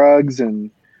doing drugs, and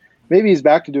maybe he's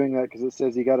back to doing that because it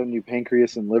says he got a new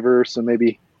pancreas and liver, so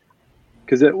maybe.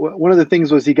 Because one of the things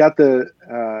was he got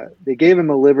they gave him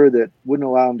a liver that wouldn't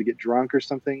allow him to get drunk or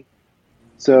something.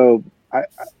 So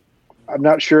I'm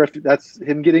not sure if that's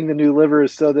him getting the new liver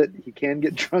is so that he can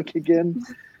get drunk again.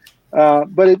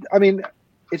 But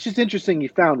it's just interesting. He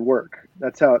found work.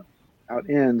 That's how it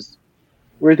ends.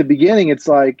 Where at the beginning, it's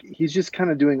like he's just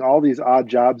kind of doing all these odd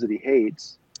jobs that he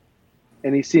hates.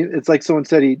 And it's like someone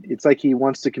said it's like he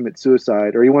wants to commit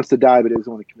suicide or he wants to die, but he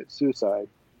doesn't want to commit suicide.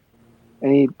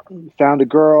 And he found a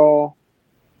girl.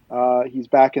 He's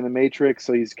back in the Matrix,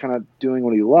 so he's kind of doing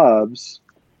what he loves.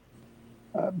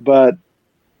 But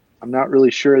I'm not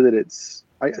really sure that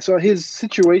so his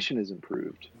situation is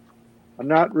improved. I'm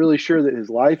not really sure that his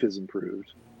life is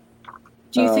improved.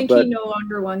 Do you think he no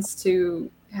longer wants to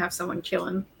have someone kill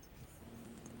him?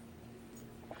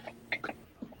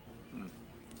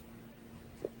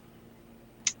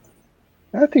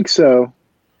 I think so.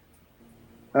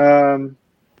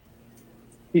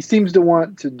 He seems to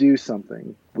want to do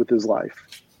something with his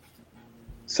life.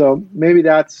 So maybe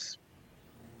that's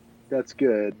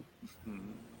good.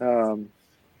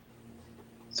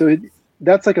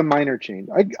 That's like a minor change.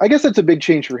 I guess that's a big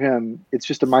change for him. It's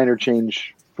just a minor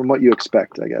change from what you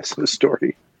expect, I guess, in the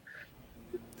story.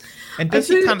 And does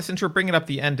he kind of, since we're bringing up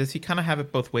the end, does he kind of have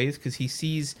it both ways? Because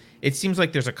it seems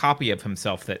like there's a copy of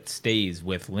himself that stays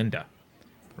with Linda,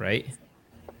 right?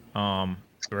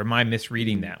 Or am I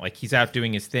misreading that? Like he's out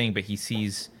doing his thing, but he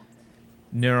sees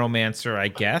Neuromancer, I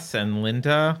guess, and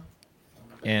Linda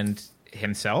and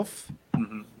himself.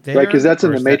 There, right, because that's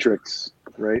in the Matrix,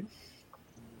 right?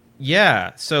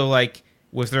 Yeah. So like,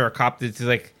 was there a copy? That's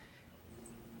like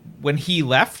when he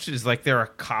left, is like there a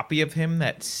copy of him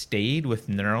that stayed with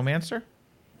Neuromancer?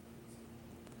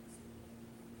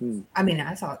 I mean,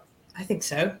 I think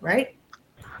so, right?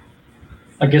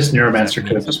 I guess Neuromancer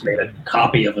could have just made a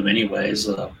copy of him anyways,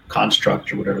 a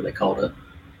construct or whatever they called it.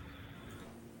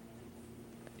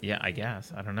 Yeah, I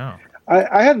guess. I don't know.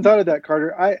 I hadn't thought of that,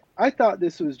 Carter. I thought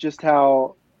this was just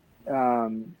how,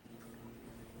 that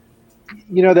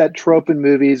trope in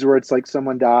movies where it's like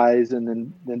someone dies and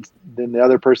then the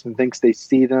other person thinks they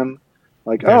see them.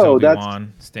 Like, There's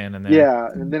Obi-Wan that's standing there. Yeah,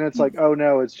 and then it's like, oh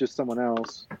no, it's just someone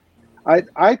else.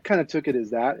 I kind of took it as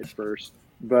that at first,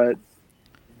 but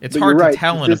it's hard to right.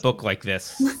 tell in a book like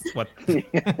this. What? Hard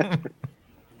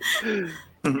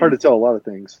to tell a lot of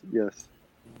things. Yes.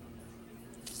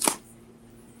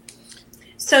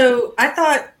 So I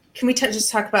thought, can we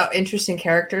just talk about interesting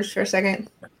characters for a second?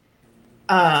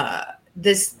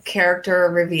 This character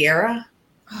Riviera.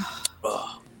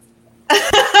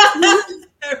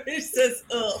 Everybody says,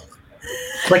 "Ugh."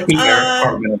 It's like the Eric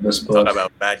Cartman of this book. Talk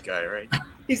about bad guy, right?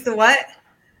 He's the what?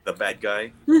 The bad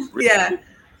guy. Yeah.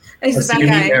 He's That's the bad the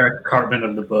guy. Eric Cartman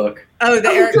of the book. Oh, the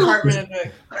Eric Cartman of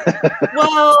the book.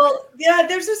 Well, yeah,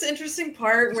 there's this interesting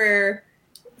part where,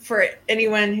 for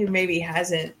anyone who maybe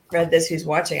hasn't read this, who's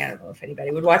watching, I don't know if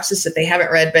anybody would watch this if they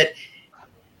haven't read, but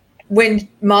when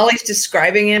Molly's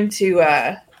describing him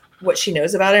to what she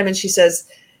knows about him, and she says,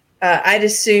 I'd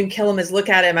as soon kill him as look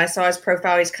at him. I saw his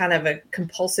profile. He's kind of a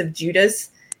compulsive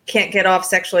Judas. can't get off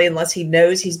sexually unless he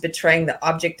knows he's betraying the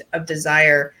object of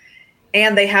desire,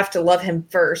 and they have to love him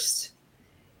first.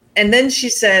 And then she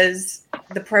says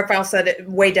the profile said it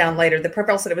way down later. The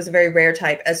profile said it was a very rare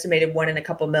type, estimated 1 in a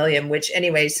couple million, which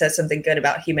anyway says something good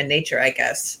about human nature, I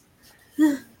guess.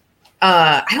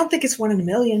 I don't think it's 1 in a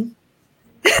million.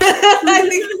 I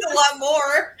think it's a lot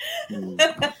more.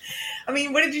 I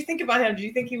mean, what did you think about him? Did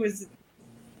you think he was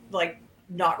like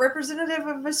not representative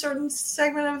of a certain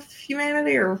segment of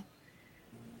humanity, or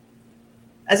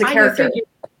as a character?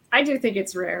 I do think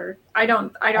it's rare. I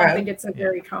don't think it's a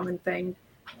very common thing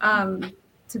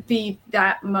to be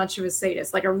that much of a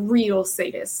sadist, like a real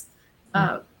sadist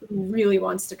who really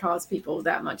wants to cause people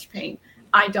that much pain.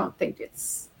 I don't think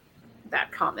it's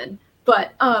that common.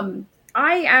 But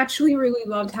I actually really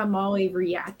loved how Molly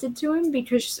reacted to him,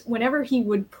 because whenever he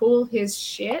would pull his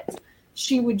shit,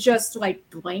 she would just like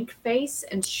blank face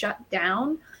and shut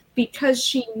down, because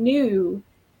she knew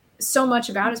so much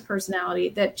about his personality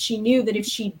that she knew that if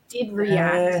she did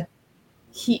react,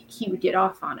 he would get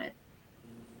off on it.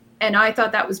 And I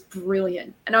thought that was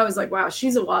brilliant. And I was like, wow,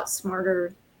 she's a lot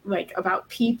smarter like about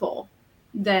people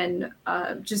than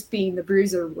just being the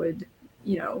bruiser would,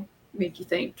 make you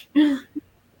think.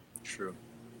 True.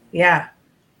 Yeah.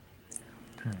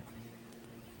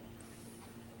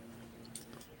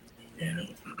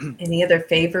 Any other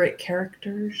favorite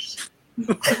characters?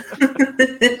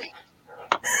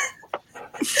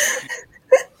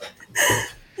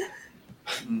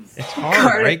 It's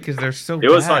hard, right? Because they're so It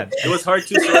was bad. hard. It was hard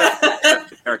to select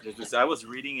the characters, because I was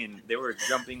reading and they were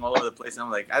jumping all over the place. And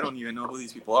I'm like, I don't even know who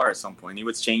these people are at some point. He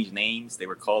would change names. They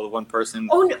were called one person.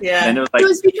 Oh, no. Yeah. And it was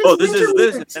like, oh, this is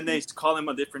this. And then they call him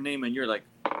a different name. And you're like,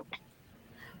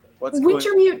 what's going on?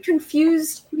 Wintermute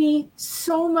confused me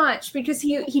so much, because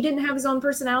he didn't have his own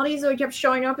personality, so he kept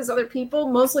showing up as other people,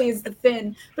 mostly as the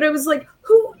Finn. But I was like,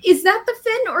 who is that, the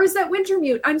Finn or is that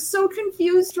Wintermute? I'm so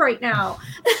confused right now.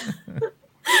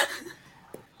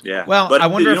 Yeah. Well, but I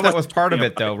wonder you if know that what's was part of funny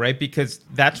it, though, right? Because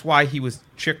that's why he was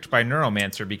tricked by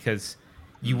Neuromancer, because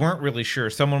you weren't really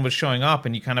sure. Someone was showing up,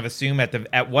 and you kind of assume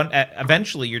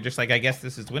eventually you're just like, I guess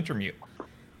this is Wintermute,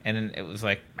 and then it was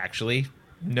like, actually,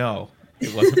 no,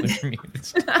 it wasn't Wintermute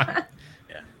this time.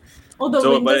 Yeah.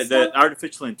 Although but the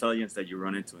artificial intelligence that you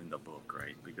run into in the book,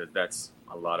 right? Because that's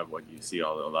a lot of what you see. A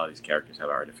lot of these characters have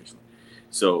artificial.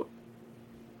 So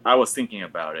I was thinking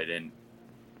about it, and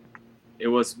it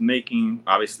was making,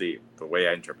 obviously, the way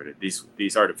I interpreted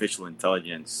these artificial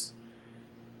intelligence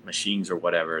machines or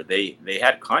whatever, they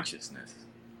had consciousness,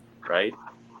 right?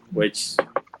 Which,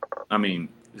 I mean,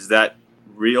 is that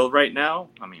real right now?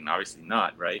 I mean, obviously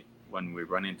not, right? When we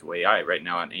run into AI right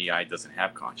now, an AI doesn't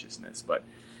have consciousness, but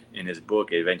in his book,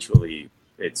 eventually,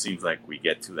 it seems like we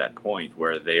get to that point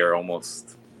where they are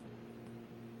almost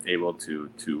able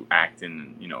to act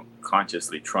in,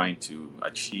 consciously trying to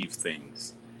achieve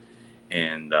things.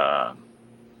 And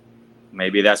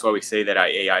maybe that's why we say that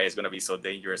AI is going to be so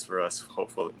dangerous for us,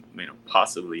 hopefully,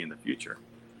 possibly in the future.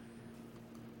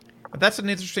 But that's an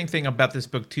interesting thing about this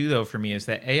book, too, though, for me, is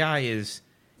that AI is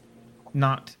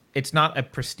not a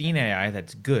pristine AI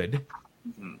that's good,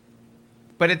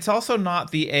 but it's also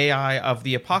not the AI of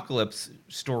the apocalypse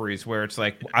stories where it's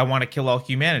like, I want to kill all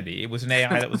humanity. It was an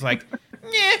AI that was like,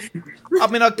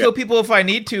 I'll kill people if I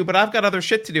need to, but I've got other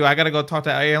shit to do. I got to go talk to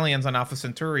aliens on Alpha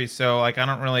Centauri, so like I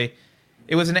don't really.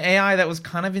 It was an AI that was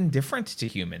kind of indifferent to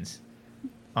humans.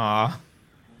 I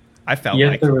felt Yet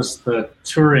like there was the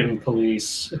Turing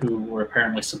police who were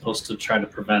apparently supposed to try to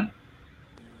prevent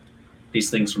these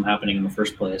things from happening in the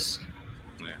first place.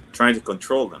 Yeah. Trying to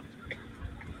control them.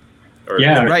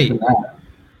 Yeah, right.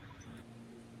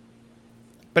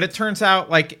 But it turns out,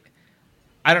 like,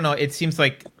 I don't know. It seems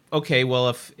like, okay, well,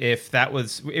 if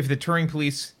the Turing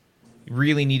police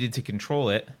really needed to control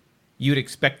it, you'd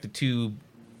expect the two,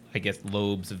 I guess,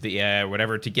 lobes of the AI or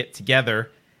whatever to get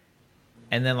together,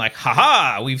 and then like,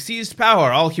 haha, we've seized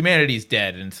power, all humanity's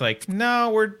dead, and it's like,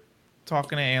 no, we're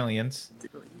talking to aliens.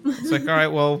 It's like, all right,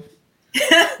 well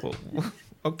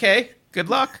okay, good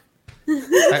luck.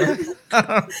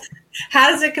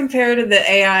 How does it compare to the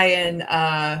AI in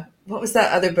what was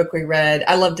that other book we read?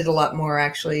 I loved it a lot more,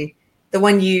 actually. The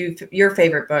one your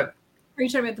favorite book. Are you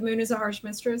talking about The Moon is a Harsh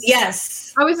Mistress?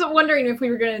 Yes. I was wondering if we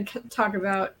were going to talk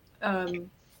about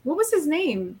what was his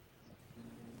name?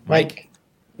 Mike.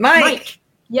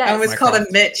 Yes. I always called him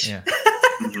Mitch. Yeah.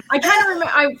 I kind of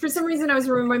remember. For some reason, I was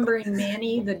remembering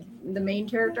Manny, the main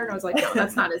character, and I was like, no,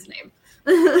 that's not his name.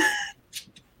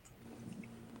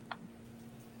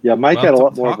 Yeah, Mike Well, had a lot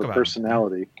talk more of a about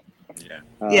personality. Yeah.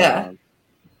 Yeah.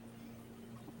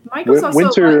 Mike was also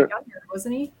Winter- a lot younger,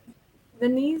 wasn't he?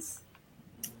 Than these?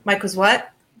 Mike was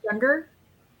what? Younger?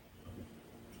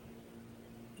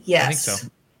 Yes. I think so.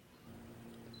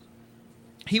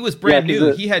 He was brand 'cause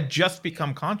new. He had just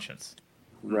become conscious.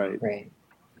 Right. Right.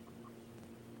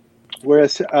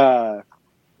 Whereas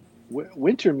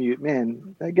Wintermute,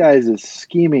 man, that guy is a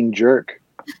scheming jerk,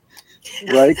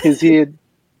 right? Because he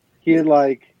had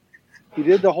like he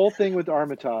did the whole thing with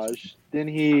Armitage.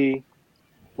 Then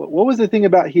what was the thing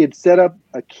about he had set up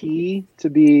a key to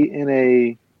be in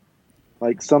a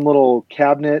like some little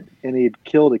cabinet, and he had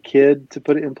killed a kid to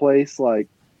put it in place. Like,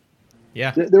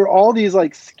 Yeah. there were all these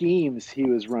like schemes he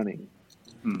was running.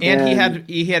 And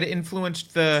he had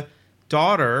influenced the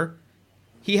daughter.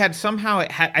 He had somehow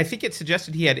I think it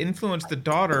suggested he had influenced the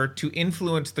daughter to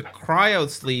influence the cryo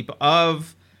sleep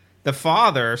of the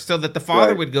father, so that the father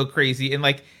Right. would go crazy, and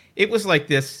like it was like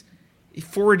this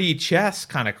 4D chess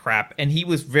kind of crap. And he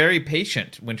was very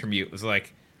patient. Wintermute was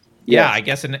like, yeah, Yes. I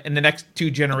guess in the next 2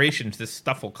 generations, this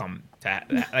stuff will come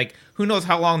to like who knows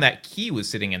how long that key was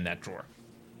sitting in that drawer.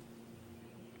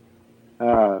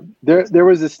 There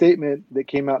was a statement that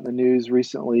came out in the news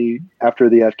recently after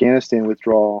the Afghanistan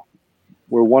withdrawal,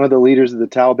 where one of the leaders of the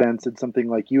Taliban said something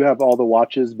like, "You have all the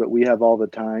watches, but we have all the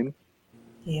time."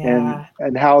 Yeah.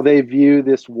 And how they view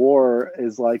this war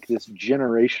as like this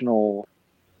generational,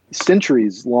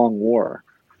 centuries long war.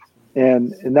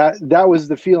 And that was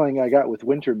the feeling I got with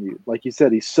Wintermute. Like you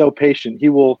said, he's so patient. He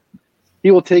will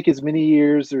take as many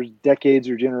years or decades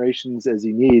or generations as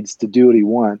he needs to do what he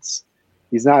wants.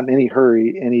 He's not in any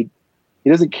hurry, and he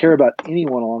doesn't care about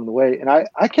anyone along the way. And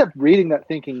I kept reading that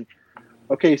thinking,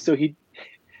 okay, so he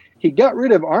got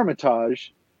rid of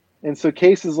Armitage, and so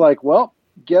Case is like, well,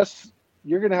 guess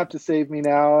you're gonna have to save me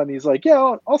now. And he's like,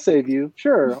 yeah, I'll save you,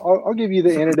 sure, I'll give you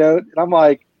the antidote. And I'm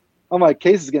like,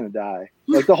 Case is gonna die.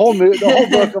 Like the whole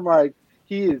book, I'm like,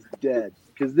 he is dead,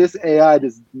 because this AI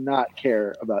does not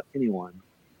care about anyone.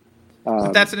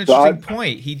 But that's an interesting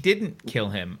point. He didn't kill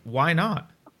him. Why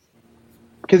not?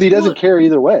 Because he doesn't care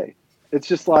either way. It's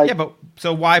just like, Yeah, but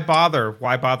so why bother?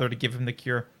 Why bother to give him the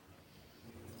cure?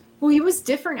 Well, he was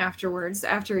different afterwards,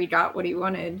 after he got what he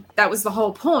wanted. That was the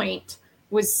whole point,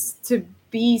 was to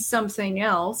be something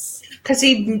else. Because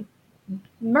he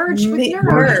Merged with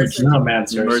Merged.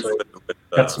 Neuromancer. Neuromancer, so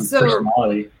got some So-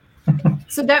 personality.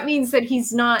 So that means that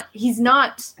he's not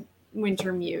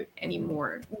Wintermute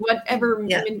anymore. Whatever,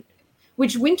 Yeah.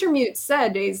 which Wintermute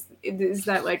said is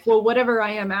that like, well, whatever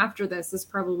I am after this is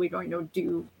probably going to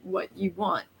do what you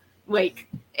want. Like,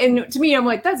 and to me, I'm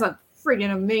like, that's a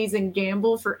friggin' amazing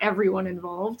gamble for everyone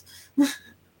involved.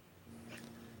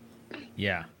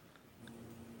 Yeah.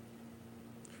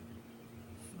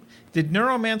 Did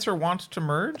Neuromancer want to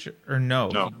merge or no?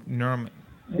 No.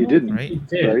 he didn't, Right? He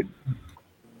did. right?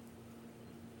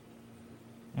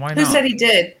 Why who not? said he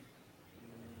did?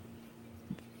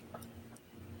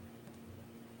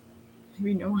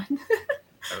 Maybe no one.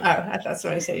 Oh, I thought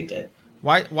somebody said he did.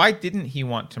 Why didn't he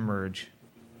want to merge?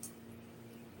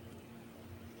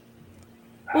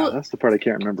 Well- That's the part I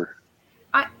can't remember.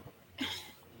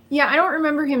 Yeah, I don't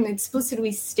remember him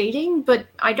explicitly stating, but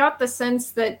I got the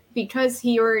sense that because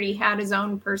he already had his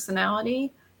own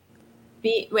personality,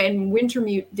 and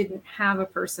Wintermute didn't have a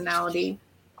personality,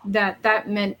 that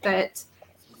meant that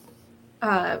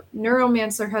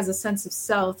Neuromancer has a sense of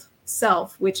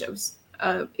self, which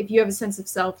if you have a sense of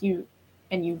self, you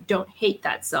don't hate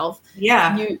that self,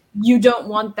 Yeah. you don't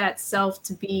want that self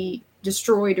to be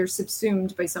destroyed or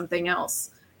subsumed by something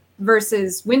else.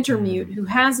 Versus Wintermute, who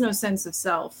has no sense of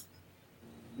self,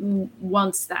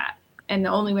 wants that. And the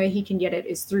only way he can get it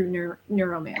is through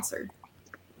Neuromancer.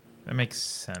 That makes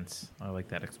sense. I like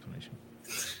that explanation.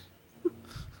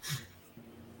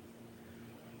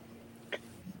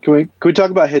 Can we talk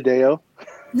about Hideo?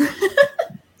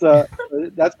 So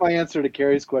that's my answer to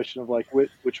Carrie's question of like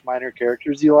which minor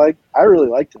characters you like. I really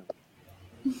liked him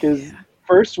because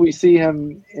first we see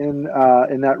him in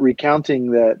that recounting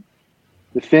that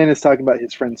the Finn is talking about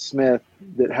his friend Smith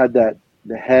that had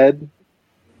the head,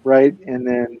 right? And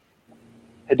then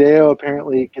Hideo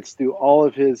apparently gets through all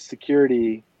of his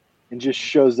security and just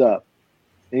shows up,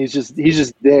 and he's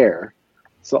just there.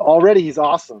 So already he's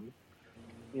awesome.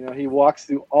 You know, he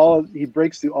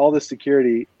breaks through all the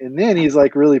security, and then he's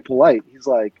like really polite. He's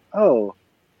like, "Oh,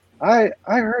 I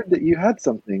heard that you had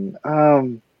something.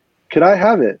 Could I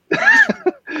have it?"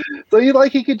 So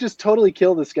he could just totally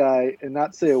kill this guy and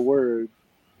not say a word,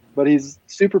 but he's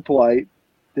super polite.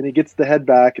 Then he gets the head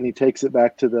back and he takes it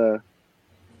back to the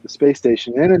space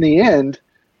station. And in the end,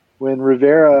 when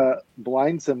Rivera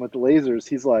blinds him with the lasers,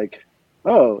 he's like,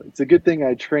 "Oh, it's a good thing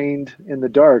I trained in the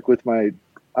dark with my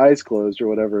eyes closed," or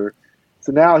whatever.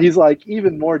 So now he's like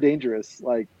even more dangerous,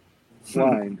 like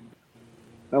blind.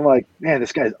 I'm like, man,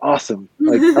 this guy's awesome.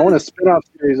 Like, I want a spin-off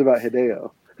series about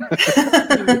Hideo.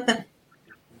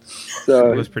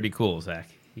 So He was pretty cool, Zach.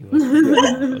 He was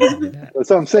that. that's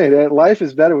what I'm saying. That life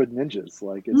is better with ninjas.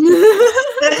 Like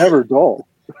it's never dull.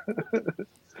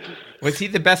 Was he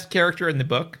the best character in the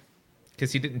book?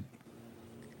 Because he didn't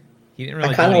really do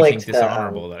kinda anything liked the,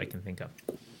 dishonorable that I can think of.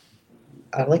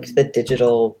 I liked the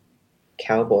digital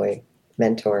cowboy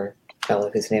mentor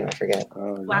fellow whose name I forget. Oh,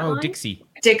 yeah. Oh, Flatline? Dixie.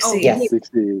 Dixie. Yes.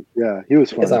 60. Yeah, he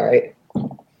was fun. It's all right.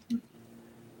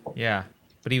 Yeah,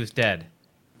 but he was dead.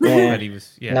 Yeah, But he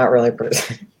was not really.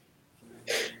 Person.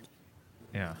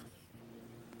 Yeah.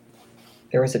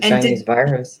 There was a And Chinese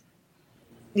virus.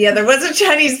 Yeah, there was a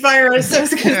Chinese virus. I was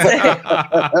going to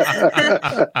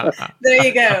say. There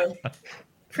you go.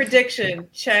 Prediction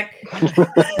check.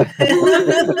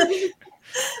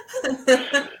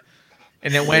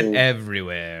 And it went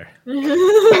everywhere.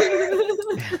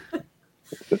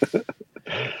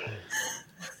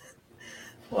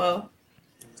 Well,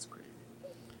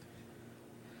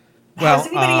 Well, has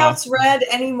anybody else read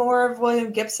any more of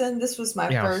William Gibson? This was my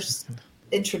Yeah. first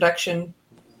introduction.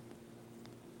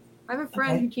 I have a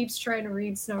friend Okay. who keeps trying to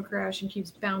read Snow Crash and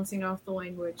keeps bouncing off the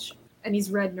language, and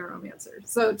he's read Neuromancer.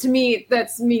 So to me, that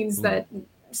means that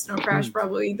Snow Crash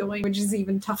probably the language is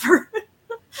even tougher.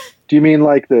 Do you mean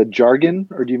like the jargon,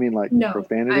 or do you mean like No,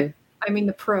 profanity? I mean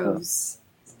the prose.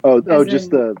 Oh, as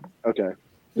just in- the okay.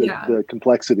 Yeah. The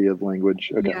complexity of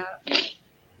language. Okay. Yeah.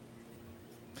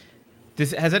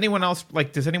 Does anyone else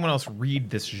read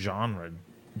this genre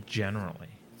generally?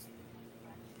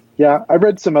 Yeah, I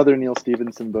read some other Neil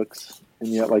Stephenson books, and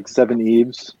yet like Seven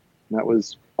Eves. And that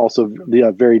was also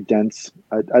very dense.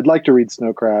 I'd like to read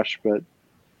Snow Crash, but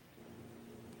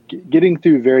getting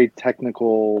through very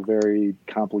technical, very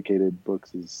complicated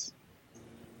books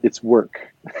it's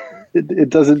work. It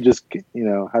doesn't just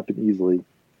happen easily.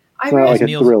 I It's not read like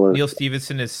a thriller. Neil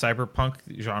Stephenson is cyberpunk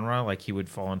genre, like he would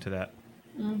fall into that.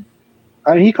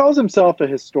 I mean, he calls himself a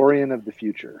historian of the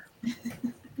future.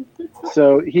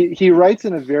 So he writes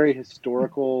in a very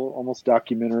historical, almost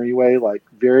documentary way, like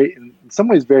in some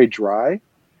ways very dry,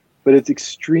 but it's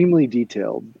extremely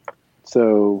detailed.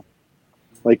 So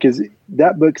like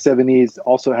that book 70s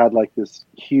also had like this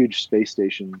huge space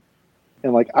station,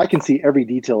 and like I can see every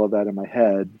detail of that in my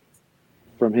head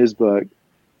from his book.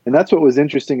 And that's what was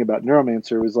interesting about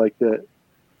Neuromancer was like the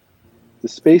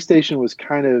space station was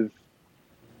kind of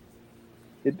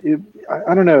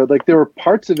I don't know, like there were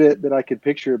parts of it that I could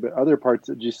picture, but other parts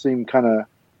that just seemed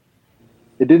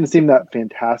it didn't seem that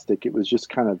fantastic. It was just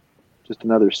kind of just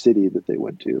another city that they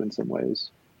went to in some ways.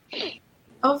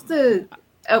 Of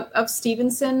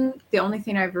Stevenson, the only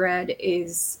thing I've read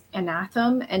is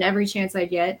Anathem, and every chance I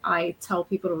get, I tell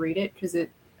people to read it because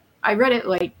I read it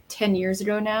like 10 years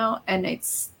ago now, and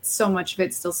it's so much of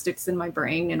it still sticks in my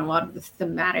brain, and a lot of the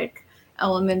thematic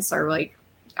elements are like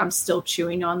I'm still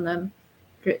chewing on them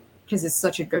because it's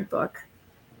such a good book.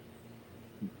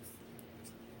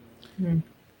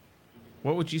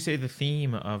 What would you say the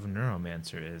theme of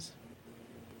Neuromancer is?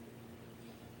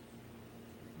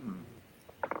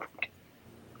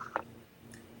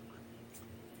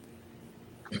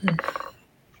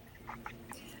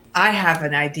 I have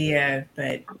an idea,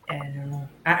 but I don't know.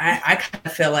 I kind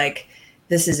of feel like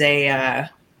this is a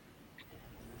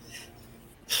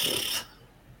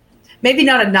maybe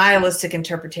not a nihilistic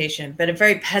interpretation, but a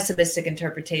very pessimistic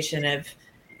interpretation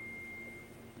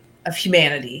of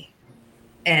humanity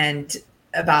and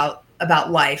about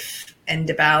life and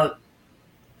about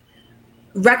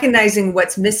recognizing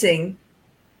what's missing,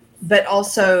 but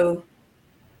also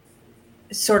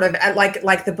sort of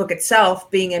like the book itself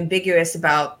being ambiguous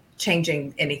about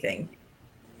changing anything.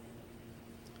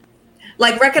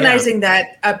 Like recognizing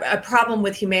that a problem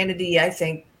with humanity, I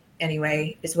think,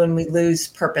 anyway, is when we lose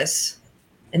purpose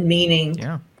and meaning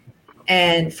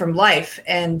and from life.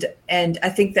 And I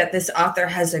think that this author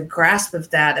has a grasp of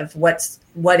that, of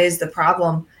what is the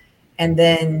problem, and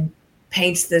then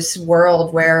paints this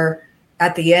world where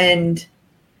at the end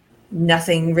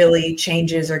nothing really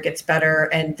changes or gets better,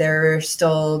 and there's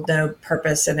still no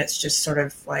purpose, and it's just sort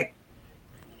of like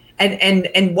and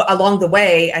along the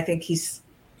way I think he's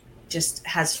just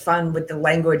has fun with the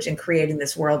language and creating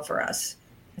this world for us.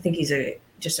 I think he's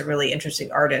just a really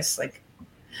interesting artist. Like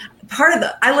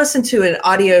I listened to an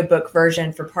audiobook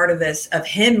version for part of this of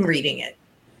him reading it.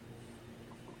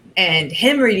 And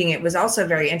him reading it was also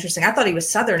very interesting. I thought he was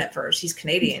Southern at first. He's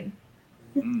Canadian.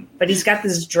 But he's got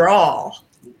this drawl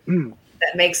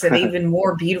that makes it even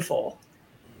more beautiful.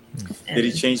 Did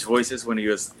he change voices when he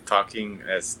was talking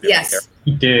as Yes.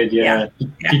 He did, yeah.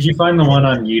 Did you find the one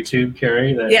on YouTube,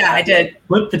 Carrie? Yeah, I did.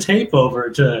 Flip the tape over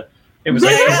to. It was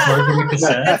like working the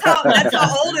cassette. That's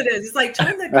how old it is. It's like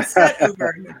turn the cassette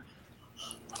over.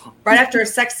 Right after a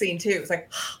sex scene too. It was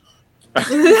like I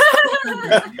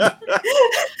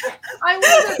love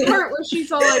that part where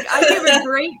she's all like, I give a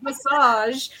great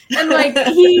massage. And like,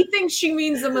 he thinks she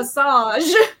means a massage.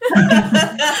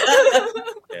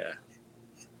 Yeah.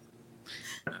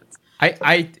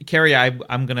 Carrie,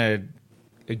 I'm gonna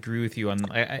agree with you on.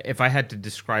 If I had to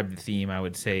describe the theme, I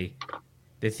would say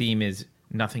the theme is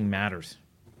nothing matters.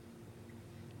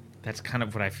 That's kind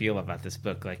of what I feel about this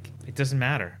book. Like, it doesn't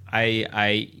matter.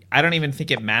 I don't even think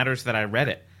it matters that I read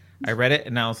it. I read it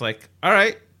and I was like, all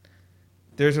right,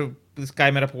 this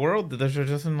guy made up a world. There's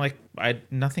nothing like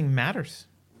nothing matters.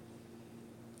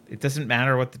 It doesn't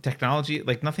matter what the technology,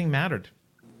 like nothing mattered.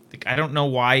 Like, I don't know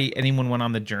why anyone went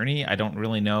on the journey. I don't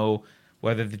really know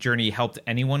whether the journey helped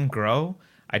anyone grow.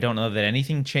 I don't know that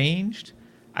anything changed.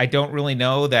 I don't really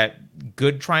know that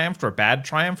good triumphed or bad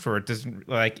triumphed, or it doesn't,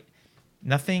 like,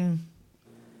 nothing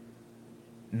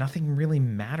really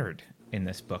mattered in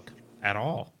this book at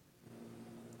all.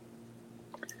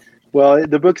 Well,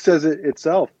 the book says it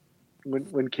itself.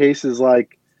 When Case is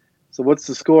like, so what's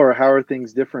the score? How are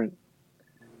things different?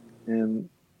 And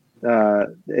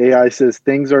the AI says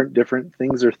things aren't different.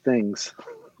 Things are things.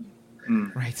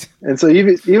 Right. And so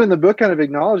even the book kind of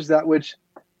acknowledged that, which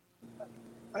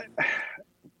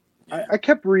I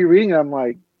kept rereading it. I'm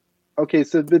like, okay,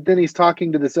 so but then he's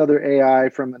talking to this other AI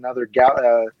from another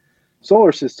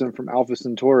solar system from Alpha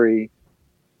Centauri,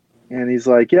 and he's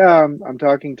like, yeah, I'm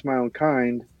talking to my own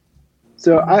kind.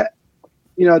 So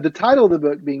the title of the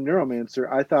book being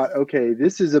Neuromancer, I thought, okay,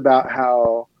 this is about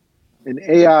how an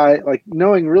AI, like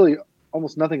knowing really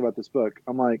almost nothing about this book,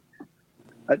 I'm like,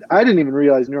 I didn't even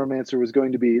realize Neuromancer was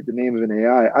going to be the name of an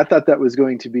AI. I thought that was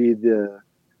going to be the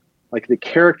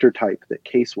character type that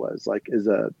Case was, like as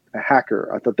a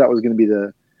hacker. I thought that was going to be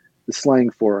the slang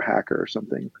for a hacker or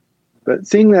something. But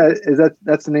seeing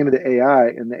that's the name of the AI,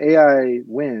 and the AI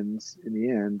wins in the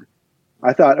end,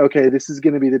 I thought, okay, this is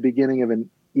going to be the beginning of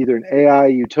either an AI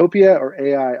utopia or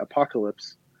AI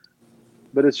apocalypse.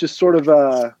 But it's just sort of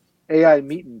a AI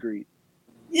meet and greet.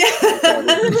 Yeah.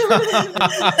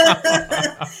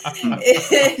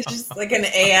 It's just like an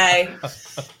AI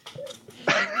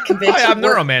convention. Hi, I'm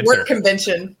Neuromancer. Work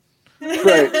convention.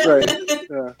 Right.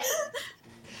 Yeah.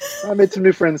 I made some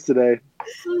new friends today.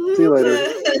 See you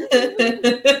later.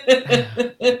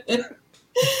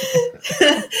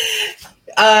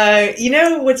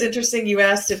 What's interesting? You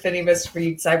asked if any of us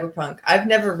read cyberpunk. I've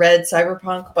never read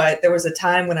cyberpunk, but there was a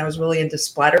time when I was really into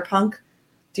splatterpunk.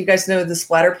 Do you guys know the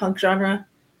splatterpunk genre?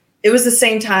 It was the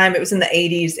same time. It was in the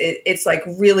 80s. It's like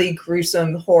really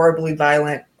gruesome, horribly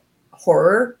violent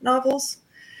horror novels.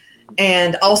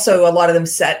 And also a lot of them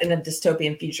set in a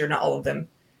dystopian future, not all of them.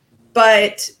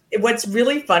 But what's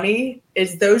really funny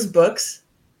is those books,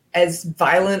 as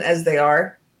violent as they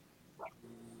are,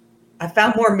 I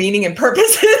found more meaning and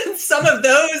purpose in some of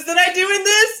those than I do in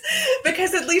this,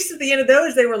 because at least at the end of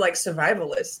those, they were like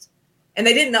survivalist, and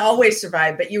they didn't always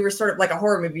survive, but you were sort of like a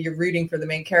horror movie. You're rooting for the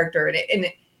main character, and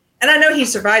I know he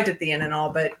survived at the end and all,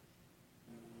 but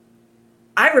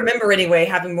I remember anyway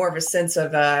having more of a sense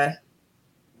of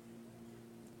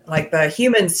like the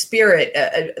human spirit,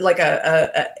 and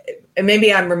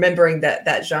maybe I'm remembering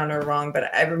that genre wrong,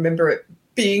 but I remember it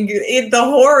being in the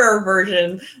horror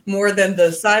version more than the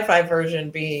sci-fi version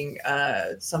being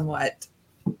somewhat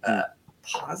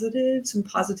positive, some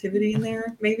positivity in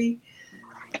there, maybe.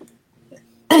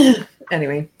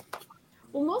 Anyway.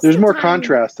 Well, there's more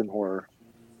contrast in horror.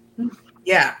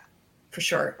 Yeah, for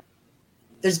sure.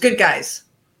 There's good guys.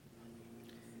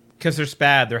 Because there's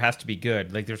bad, there has to be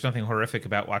good. Like, there's nothing horrific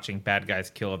about watching bad guys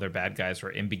kill other bad guys,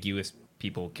 or ambiguous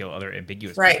people kill other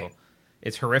ambiguous people.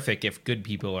 It's horrific if good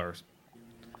people are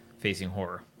facing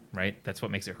horror, right? That's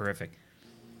what makes it horrific.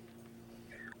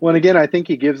 Well, and again, I think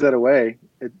he gives that away.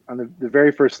 On the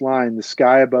very first line, the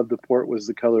sky above the port was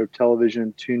the color of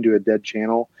television tuned to a dead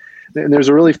channel. And there's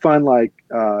a really fun,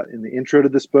 in the intro to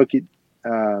this book,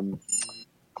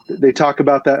 they talk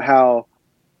about that, how,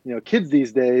 kids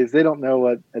these days, they don't know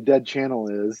what a dead channel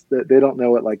is. They don't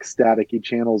know what staticky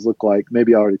channels look like.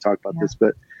 Maybe I already talked about this,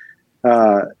 but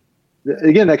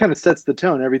again, that kind of sets the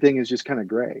tone. Everything is just kind of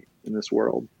gray in this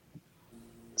world.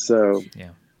 So, yeah.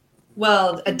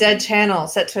 Well, a dead channel,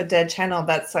 set to a dead channel,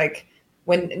 that's like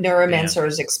when Neuromancer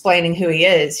is explaining who he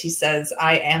is, he says,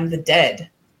 I am the dead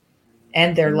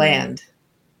and their land.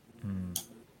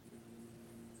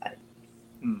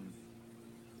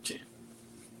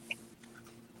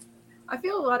 I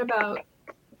feel a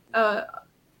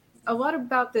lot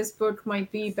about this book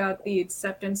might be about the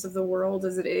acceptance of the world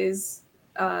as it is,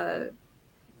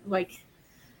 like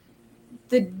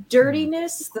the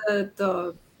dirtiness,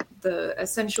 the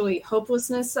essentially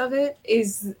hopelessness of it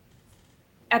is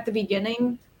at the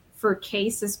beginning, for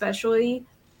Case especially,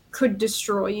 could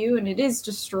destroy you, and it is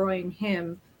destroying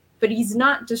him, but he's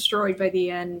not destroyed by the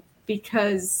end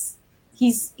because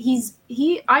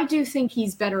I do think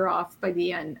he's better off by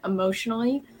the end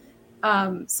emotionally.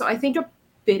 So I think a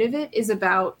bit of it is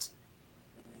about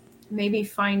maybe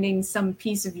finding some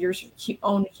piece of your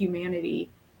own humanity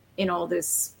in all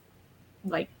this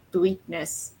like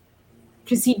bleakness,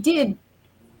 because he did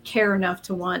care enough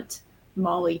to want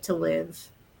Molly to live,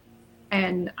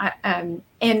 and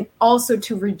also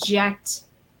to reject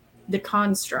the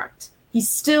construct. He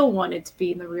still wanted to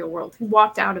be in the real world. He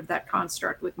walked out of that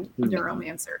construct with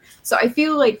Neuromancer. So I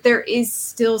feel like there is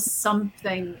still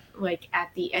something like at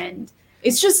the end.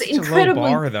 It's just incredibly a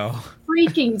low bar, though.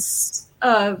 Freaking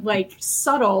like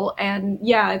subtle, and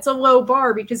yeah, it's a low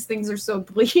bar because things are so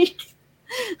bleak.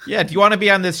 Yeah, do you want to be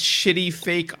on this shitty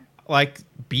fake like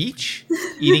beach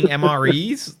eating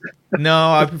MREs?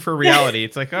 No, I prefer reality.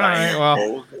 It's like, all right,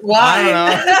 well, why?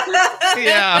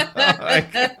 I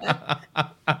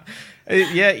don't know.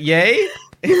 Yeah, yay.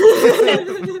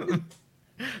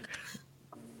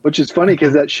 Which is funny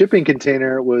because that shipping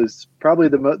container was probably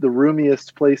the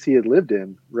roomiest place he had lived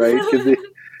in, right? Because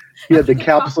he had the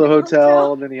capsule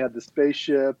hotel, and then he had the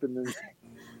spaceship, and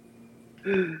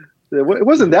then it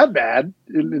wasn't that bad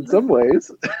in some ways.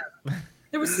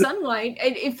 There was sunlight.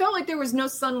 It felt like there was no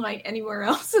sunlight anywhere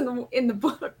else in the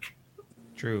book.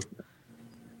 True.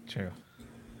 Yeah.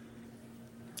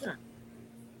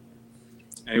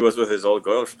 And he was with his old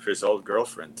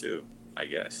girlfriend too, I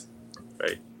guess,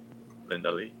 right?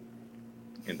 Linda Lee,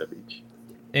 in the beach.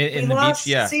 In the beach,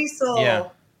 yeah. Cecil. Yeah.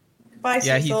 Bye,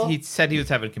 Cecil. He said he was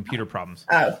having computer problems.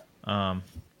 Oh.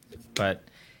 But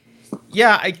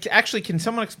yeah, can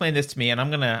someone explain this to me? And I'm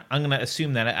gonna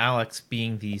assume that Alex,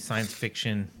 being the science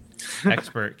fiction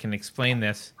expert, can explain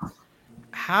this.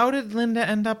 How did Linda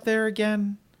end up there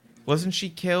again? Wasn't she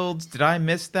killed? Did I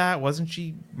miss that? Wasn't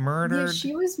she murdered? Yeah,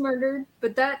 she was murdered,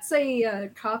 but that's a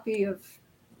copy of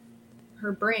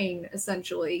her brain,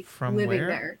 essentially, from living where?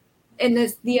 there. And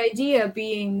the idea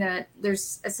being that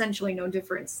there's essentially no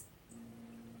difference.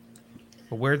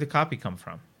 But where did the copy come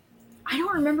from? I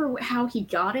don't remember how he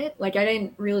got it. Like, I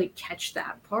didn't really catch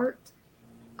that part.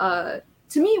 To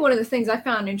me, one of the things I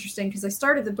found interesting, because I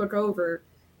started the book over,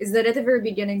 is that at the very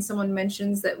beginning, someone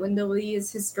mentions that Linda Lee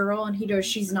is his girl, and he goes,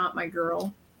 "She's not my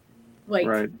girl." Like,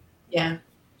 right. Yeah.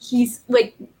 He's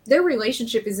like, their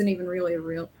relationship isn't even really a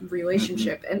real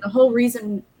relationship. And the whole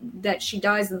reason that she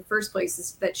dies in the first place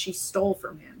is that she stole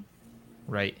from him.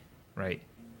 Right.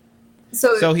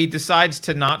 So he decides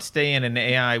to not stay in an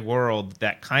AI world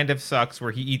that kind of sucks,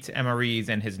 where he eats MREs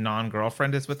and his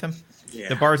non-girlfriend is with him. Yeah.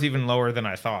 The bar's even lower than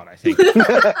I thought, I think.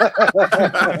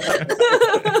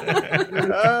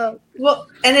 Well,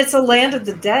 and it's a land of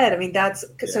the dead. I mean,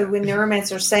 so when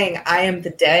Neuromancer's saying, "I am the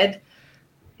dead,"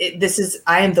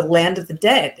 I am the land of the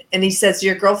dead. And he says,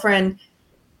 your girlfriend,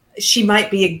 she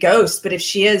might be a ghost, but if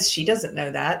she is, she doesn't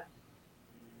know that.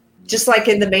 Just like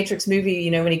in the Matrix movie,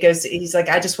 when he's like,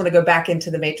 I just want to go back into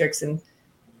the Matrix and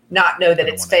not know that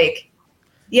it's fake.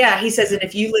 Yeah, he says, and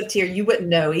if you lived here, you wouldn't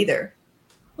know either.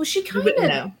 Well, she kind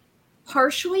of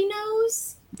partially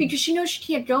knows, because she knows she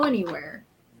can't go anywhere.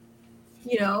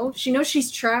 She knows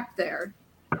she's trapped there.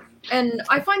 And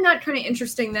I find that kind of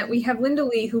interesting that we have Linda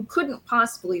Lee, who couldn't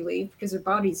possibly leave because her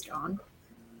body's gone.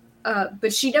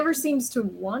 But she never seems to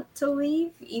want to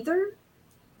leave either.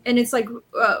 And it's like,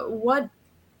 what?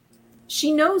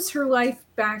 She knows her life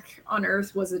back on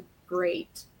Earth wasn't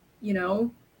great,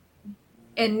 and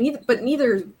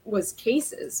neither was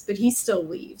Case's, but he still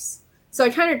leaves. So I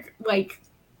kind of like,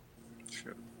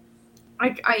 sure.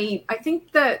 I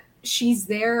think that she's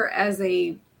there as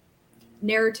a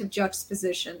narrative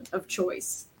juxtaposition of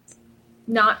choice,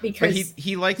 not because but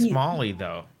he likes Molly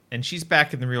though, and she's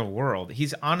back in the real world.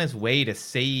 He's on his way to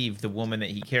save the woman that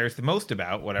he cares the most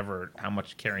about, how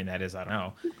much caring that is, I don't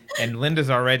know. And Linda's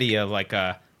already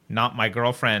a not my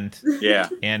girlfriend, yeah,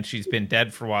 and she's been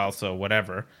dead for a while, so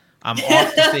whatever. I'm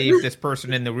off to save this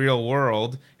person in the real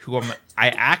world who I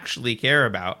actually care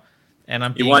about, and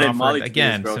I'm being offered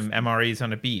again some MREs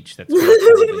on a beach. That's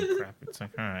totally crap. It's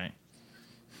like, all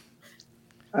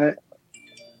right.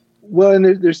 Well, and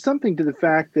there's something to the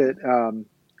fact that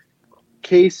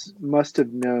Case must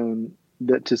have known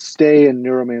that to stay in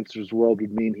Neuromancer's world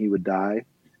would mean he would die,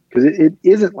 because it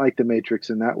isn't like the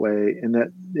Matrix in that way, and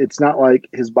that it's not like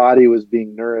his body was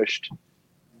being nourished,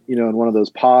 in one of those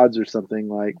pods or something.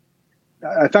 Like,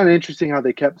 I found it interesting how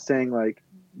they kept saying like,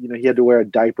 he had to wear a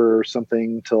diaper or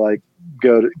something to like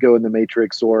go in the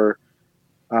Matrix, or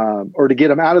to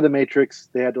get him out of the Matrix,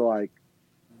 they had to like,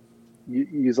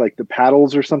 use like the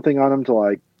paddles or something on him to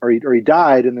like, or he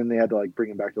died, and then they had to like bring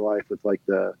him back to life with like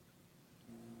the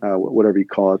whatever you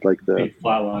call it, like the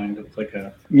flatlined. It's like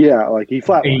a like he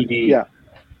flatlined.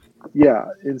 Yeah,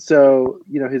 and so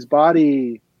his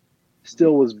body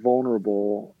still was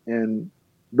vulnerable,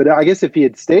 but I guess if he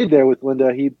had stayed there with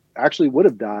Linda, he actually would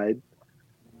have died,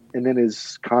 and then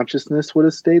his consciousness would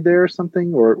have stayed there or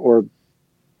something, or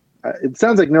it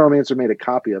sounds like Neuromancer made a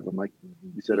copy of him, like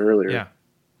you said earlier. Yeah,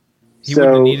 he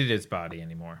wouldn't have needed his body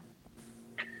anymore.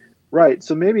 Right.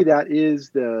 So maybe that is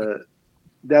the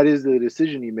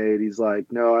decision he made. He's like,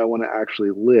 no, I want to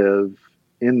actually live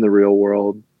in the real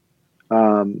world.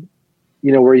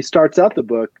 Where he starts out the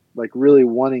book like really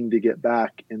wanting to get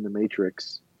back in the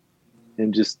Matrix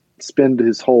and just spend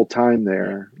his whole time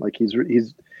there. Like he's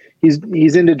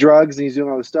into drugs and he's doing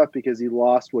all this stuff because he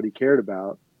lost what he cared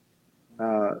about.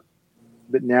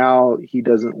 But now he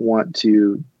doesn't want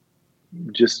to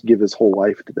just give his whole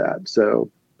life to that. So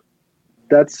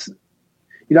that's,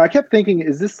 I kept thinking,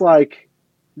 is this like,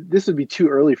 this would be too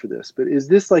early for this, but is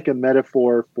this like a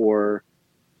metaphor for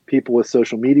people with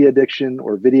social media addiction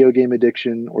or video game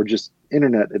addiction or just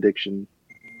internet addiction?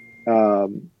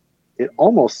 It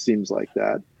almost seems like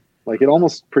that. Like it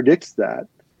almost predicts that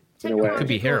in a way. It could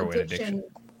be heroin addiction.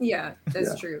 Yeah,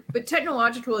 that's true. But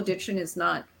technological addiction is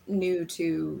not new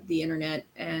to the internet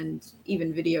and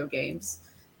even video games.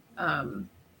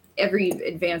 Every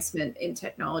advancement in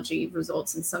technology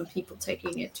results in some people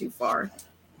taking it too far.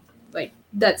 Like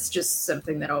that's just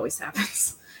something that always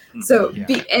happens. So,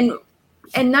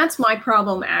 and that's my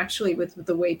problem actually with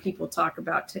the way people talk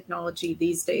about technology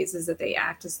these days, is that they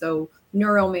act as though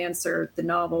Neuromancer, the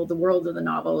novel, the world of the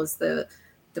novel, is the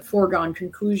foregone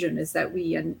conclusion, is that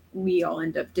we all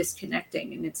end up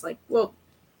disconnecting. And it's like, well,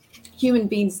 human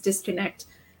beings disconnect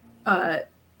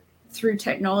through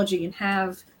technology and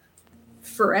have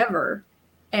forever,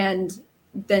 and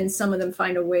then some of them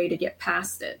find a way to get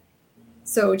past it.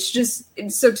 So it's just,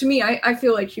 so to me, I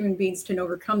feel like human beings can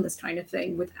overcome this kind of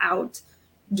thing without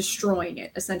destroying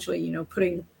it, essentially,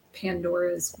 putting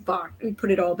Pandora's box, put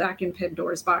it all back in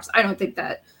Pandora's box. I don't think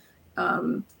that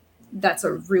that's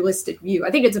a realistic view.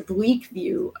 I think it's a bleak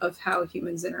view of how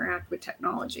humans interact with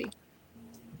technology.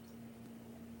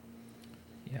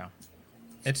 Yeah.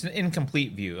 It's an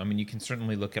incomplete view. I mean, you can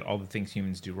certainly look at all the things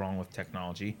humans do wrong with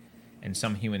technology, and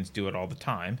some humans do it all the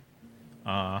time.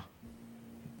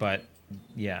 But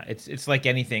yeah, it's like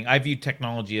anything. I view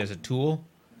technology as a tool,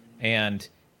 and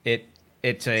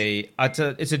it's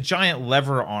a giant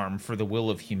lever arm for the will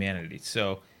of humanity.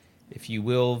 So if you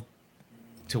will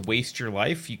to waste your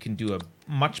life, you can do a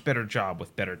much better job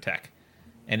with better tech.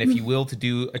 And if you will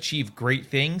to achieve great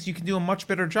things, you can do a much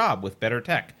better job with better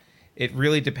tech. It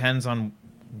really depends on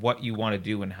what you want to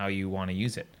do and how you want to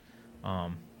use it.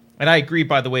 And I agree,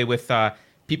 by the way, with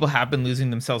people have been losing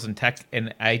themselves in tech.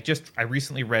 And I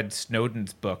recently read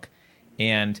Snowden's book,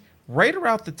 and right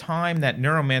around the time that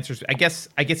Neuromancer's, I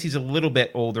guess he's a little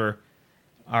bit older,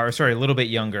 a little bit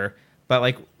younger, but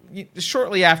like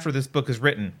shortly after this book is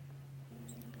written,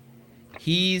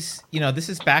 he's, this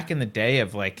is back in the day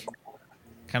of like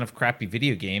kind of crappy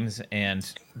video games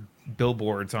and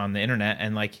billboards on the internet,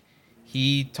 and like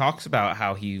he talks about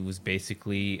how he was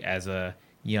basically, as a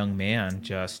young man,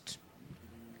 just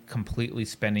completely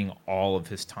spending all of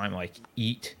his time, like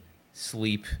eat,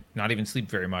 sleep, not even sleep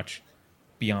very much,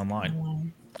 be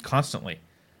online constantly,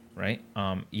 right?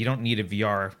 You don't need a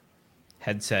VR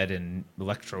headset and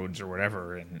electrodes or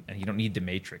whatever, and you don't need the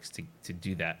Matrix to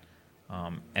do that.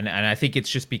 And I think it's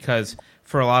just because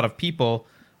for a lot of people,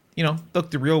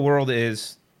 look, the real world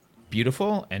is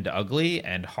beautiful and ugly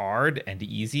and hard and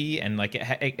easy, and like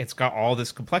it's got all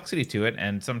this complexity to it.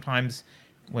 And sometimes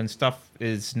when stuff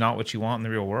is not what you want in the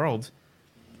real world,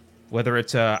 whether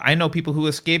it's I know people who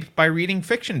escape by reading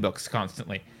fiction books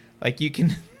constantly. Like you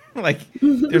can, like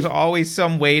there's always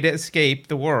some way to escape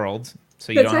the world,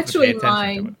 so you don't have to pay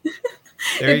attention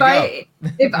to it.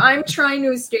 If I'm trying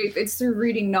to escape, it's through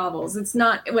reading novels. It's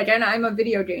not like, and I'm a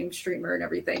video game streamer and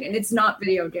everything, and it's not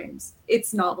video games,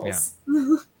 it's novels.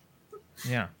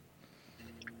 Yeah.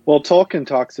 Well, Tolkien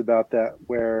talks about that,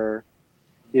 where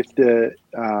if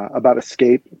about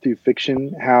escape through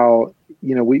fiction, how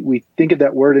we think of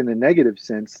that word in a negative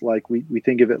sense, like we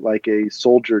think of it like a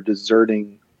soldier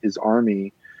deserting his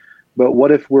army, but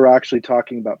what if we're actually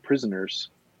talking about prisoners?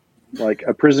 Like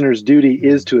a prisoner's duty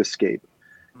is to escape.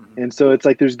 And so it's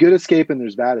like there's good escape and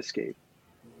there's bad escape.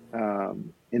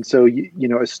 And so,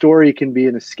 a story can be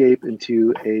an escape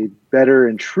into a better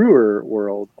and truer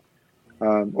world.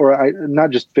 Not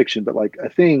just fiction, but like a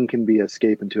thing can be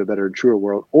escape into a better and truer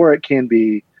world, or it can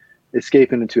be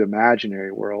escaping into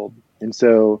imaginary world. And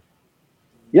so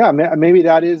yeah, maybe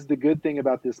that is the good thing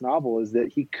about this novel, is that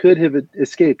he could have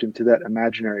escaped into that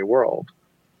imaginary world,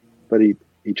 but he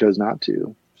chose not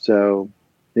to. So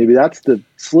maybe that's the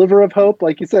sliver of hope.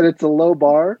 Like you said, it's a low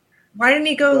bar. Why didn't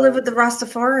he go live with the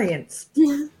Rastafarians?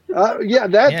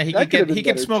 He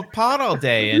could smoke pot all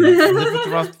day and live with the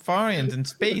Rastafarians in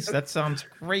space. That sounds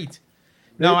great.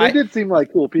 No, they did seem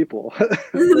like cool people.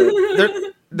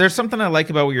 There's something I like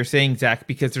about what you're saying, Zach,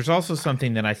 because there's also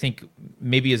something that I think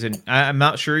maybe I'm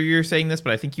not sure you're saying this,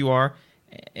 but I think you are,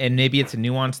 and maybe it's a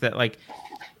nuance that, like,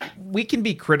 we can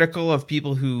be critical of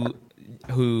people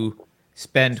who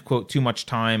spend, quote, too much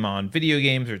time on video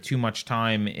games or too much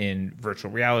time in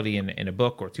virtual reality in a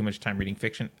book or too much time reading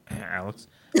fiction, Alex.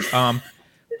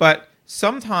 But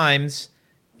sometimes,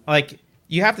 like,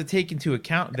 you have to take into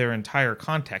account their entire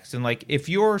context. And, like, if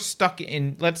you're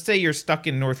let's say you're stuck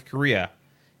in North Korea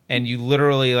and you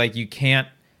literally, like,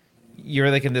 you're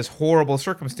like in this horrible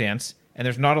circumstance and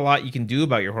there's not a lot you can do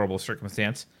about your horrible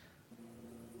circumstance.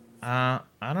 I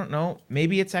don't know.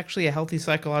 Maybe it's actually a healthy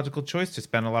psychological choice to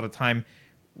spend a lot of time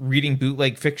reading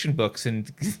bootleg fiction books and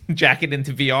jack it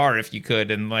into VR if you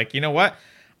could. And, like, you know what?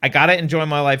 I got to enjoy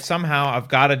my life somehow. I've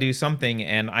got to do something.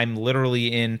 And I'm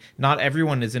literally not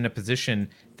everyone is in a position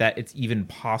that it's even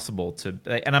possible to,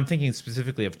 and I'm thinking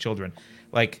specifically of children,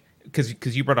 like,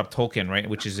 because you brought up Tolkien, right?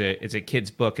 Which is a kid's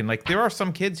book. And, like, there are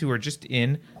some kids who are just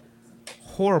in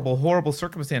horrible, horrible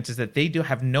circumstances that they do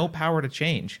have no power to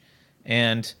change.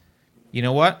 And you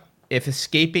know what? If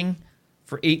escaping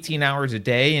for 18 hours a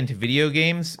day into video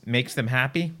games makes them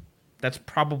happy, that's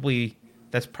probably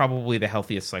the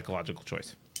healthiest psychological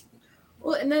choice.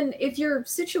 Well, and then if your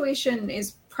situation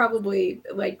is probably,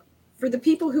 like, for the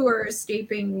people who are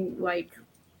escaping, like,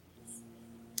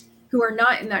 who are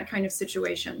not in that kind of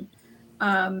situation,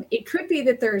 it could be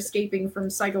that they're escaping from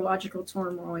psychological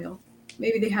turmoil.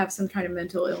 Maybe they have some kind of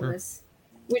mental illness.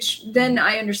 Which then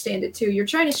I understand it too. You're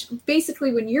trying to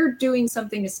basically, when you're doing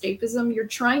something escapism, you're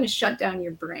trying to shut down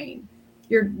your brain.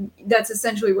 That's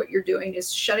essentially what you're doing,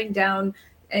 is shutting down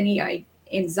any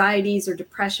anxieties or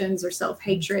depressions or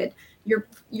self-hatred. You're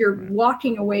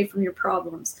walking away from your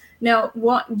problems. Now,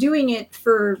 doing it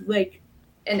for like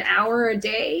an hour a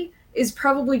day is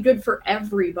probably good for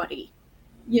everybody.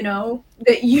 You know,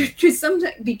 that you just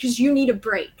sometimes, because you need a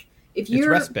break. It's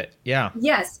respite. Yeah.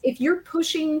 Yes, if you're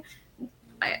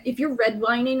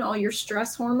redlining all your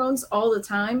stress hormones all the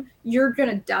time, you're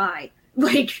gonna die.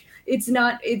 Like, it's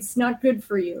not good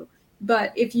for you.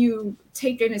 But if you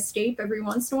take an escape every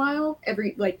once in a while,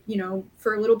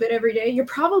 for a little bit every day, you're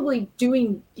probably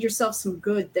doing yourself some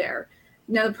good there.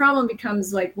 Now the problem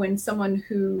becomes, like, when someone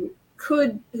who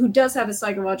does have a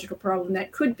psychological problem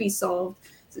that could be solved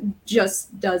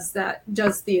just does the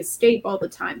escape all the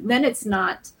time. Then it's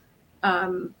not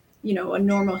a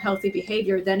normal healthy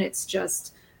behavior. Then it's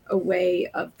just a way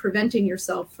of preventing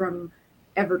yourself from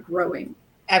ever growing,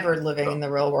 ever living in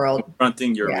the real world,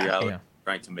 confronting your reality,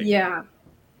 trying to make it.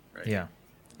 Right. Yeah.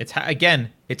 It's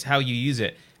how you use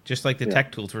it. Just like the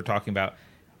tech tools we're talking about.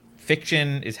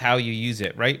 Fiction is how you use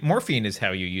it, right? Morphine is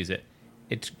how you use it.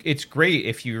 It's great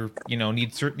if you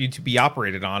need to be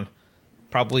operated on.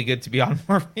 Probably good to be on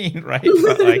morphine, right?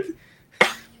 But, like,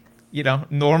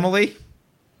 normally,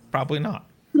 probably not.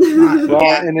 Well,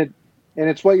 and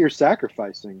it's what you're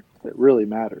sacrificing that really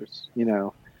matters.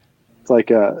 It's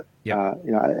like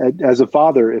as a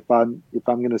father, if I'm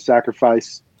going to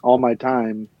sacrifice all my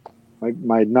time,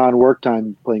 my non-work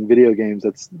time playing video games,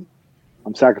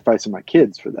 I'm sacrificing my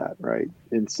kids for that, right?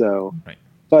 And so,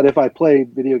 but if I play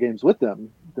video games with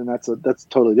them, then that's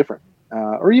totally different.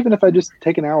 Or even if I just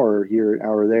take an hour here, an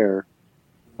hour there.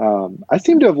 I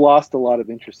seem to have lost a lot of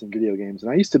interest in video games,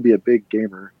 and I used to be a big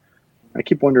gamer. I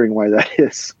keep wondering why that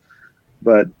is,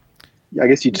 but I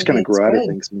guess you just kind of grow out of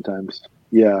things sometimes.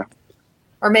 Yeah.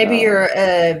 Or maybe your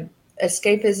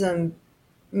escapism,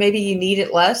 maybe you need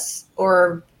it less,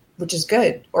 which is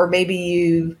good. Or maybe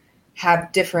you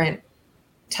have different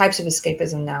types of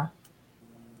escapism now.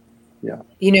 Yeah.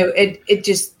 It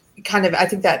just kind of, I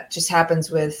think that just happens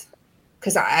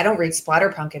because I don't read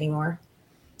splatterpunk anymore.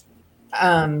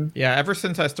 Ever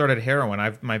since I started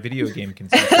heroin, my video game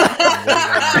consumption.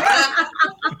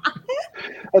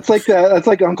 That's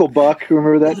like Uncle Buck.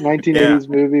 Remember that 1980s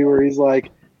movie where he's like,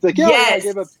 I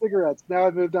gave up cigarettes. Now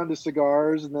I've moved on to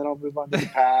cigars, and then I'll move on to the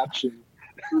patch, and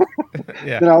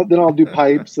then I'll do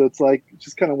pipes. So it's like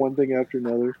just kind of one thing after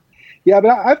another. Yeah, but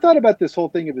I've thought about this whole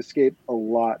thing of escape a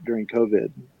lot during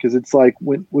COVID, because it's like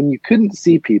when you couldn't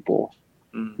see people,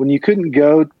 when you couldn't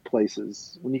go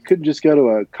places, when you couldn't just go to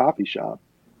a coffee shop,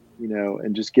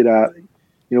 and just get out,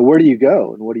 where do you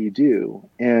go and what do you do?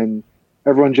 And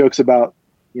everyone jokes about,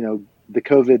 the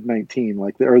COVID-19,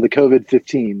 or the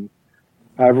COVID-15.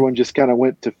 Everyone just kind of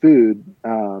went to food.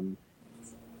 And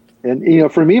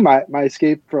for me, my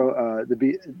escape from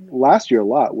last year a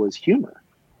lot was humor.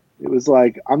 It was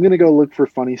like, I'm going to go look for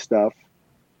funny stuff,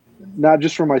 not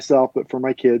just for myself, but for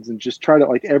my kids, and just try to,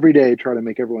 like, every day try to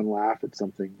make everyone laugh at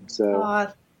something. So, I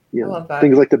love that.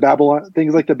 things like the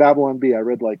Babylon Bee. I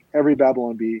read like every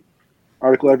Babylon Bee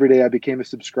article every day. I became a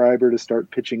subscriber to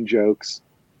start pitching jokes.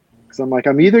 Because I'm like,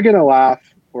 I'm either going to laugh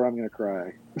or I'm going to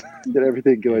cry at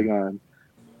everything going on.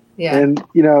 Yeah. And,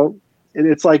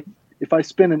 it's like, if I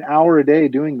spend an hour a day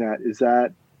doing that, is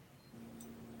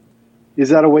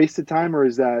that a waste of time, or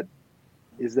is that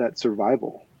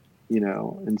survival?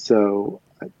 And so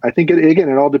I think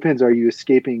it all depends. Are you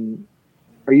escaping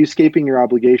your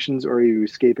obligations, or are you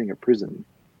escaping a prison?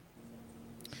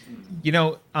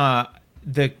 Because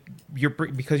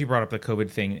you brought up the COVID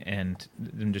thing, and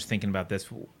I'm just thinking about this.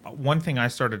 One thing I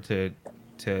started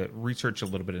to research a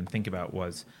little bit and think about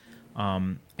was,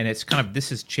 and it's kind of, this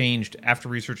has changed after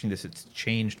researching this. It's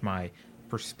changed my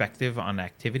perspective on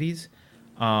activities.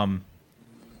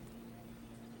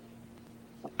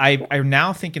 I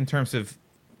now think in terms of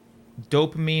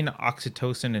dopamine,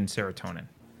 oxytocin, and serotonin.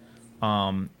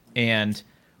 And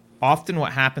often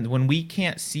what happens when we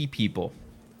can't see people,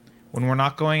 when we're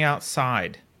not going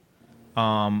outside,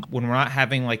 when we're not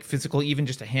having like physical, even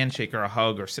just a handshake or a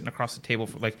hug or sitting across the table,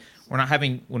 when we're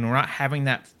not having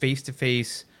that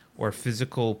face-to-face or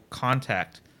physical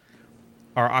contact,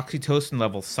 our oxytocin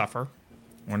levels suffer.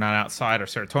 We're not outside. Our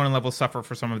serotonin levels suffer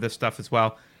for some of this stuff as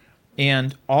well.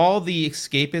 And all the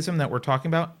escapism that we're talking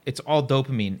about, it's all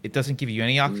dopamine. It doesn't give you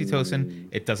any oxytocin.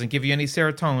 It doesn't give you any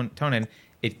serotonin.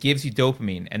 It gives you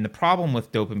dopamine. And the problem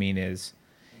with dopamine is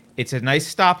it's a nice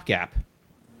stopgap,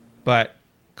 but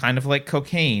kind of like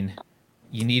cocaine,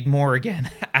 you need more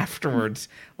again afterwards.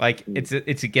 Like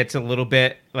it gets a little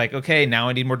bit like, okay, now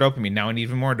I need more dopamine. Now I need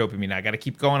even more dopamine. I got to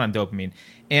keep going on dopamine.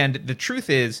 And the truth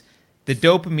is, the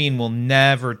dopamine will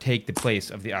never take the place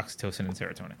of the oxytocin and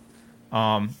serotonin.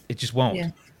 It just won't.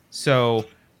 Yeah. So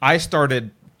I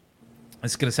started,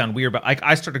 it's going to sound weird, but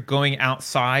I started going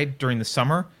outside during the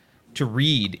summer to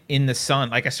read in the sun.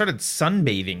 Like I started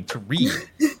sunbathing to read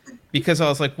because I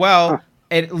was like, well,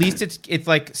 at least it's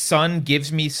like sun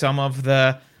gives me some of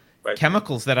the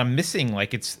chemicals that I'm missing.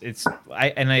 Like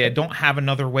I don't have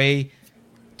another way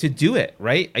to do it.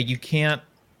 Right. You can't.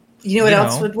 You know what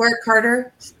else would work,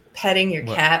 Carter? Petting your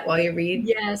cat while you read.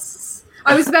 Yes.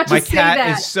 I was about to say that. My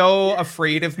cat is so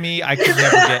afraid of me. I could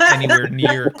never get anywhere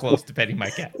near close to petting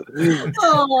my cat.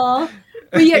 Aww.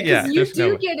 But yeah, because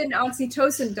you do get an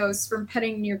oxytocin dose from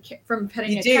petting a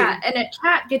cat, and a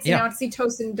cat gets an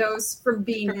oxytocin dose from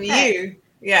being from pet. you.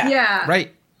 Yeah. Yeah.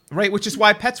 Right. Which is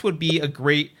why pets would be a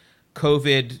great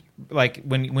COVID, like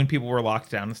when people were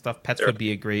locked down and stuff. Pets would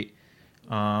be a great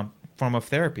form of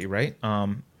therapy, right?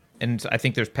 And I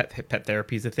think there's pet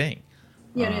therapy is a thing.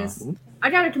 Yeah, it is. I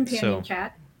got a companion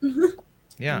cat.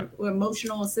 Yeah.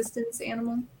 Emotional assistance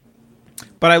animal.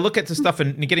 But I look at the stuff,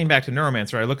 and getting back to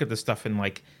Neuromancer, I look at the stuff in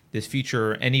like this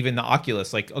future, and even the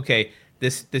Oculus. Like, okay,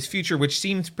 this future, which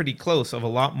seems pretty close, of a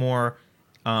lot more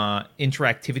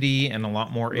interactivity and a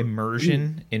lot more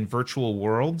immersion in virtual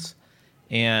worlds,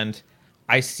 and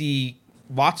I see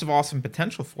lots of awesome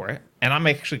potential for it, and I'm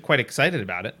actually quite excited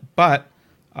about it. But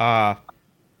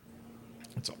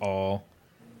it's all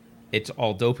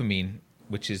dopamine,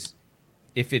 which is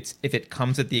if it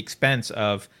comes at the expense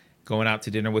of going out to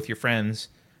dinner with your friends,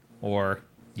 or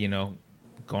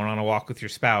going on a walk with your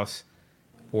spouse,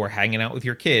 or hanging out with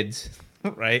your kids,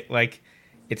 right? Like,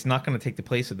 it's not going to take the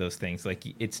place of those things. Like,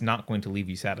 it's not going to leave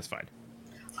you satisfied.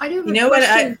 I do have a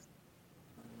question.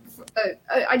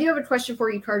 I do have a question for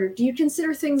you, Carter. Do you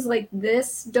consider things like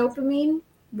this dopamine?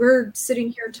 We're sitting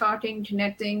here talking,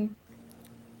 connecting.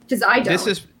 Because I don't.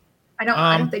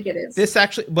 I don't think it is. This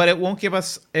actually, but it won't give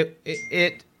us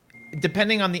it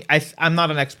depending on the. I'm not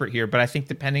an expert here, but I think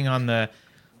depending on the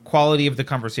quality of the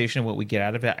conversation and what we get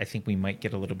out of it, I think we might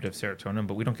get a little bit of serotonin,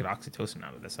 but we don't get oxytocin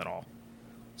out of this at all.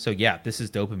 So yeah, this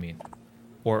is dopamine,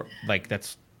 or like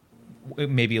that's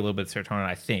maybe a little bit of serotonin.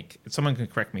 I think someone can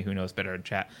correct me who knows better in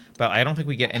chat, but I don't think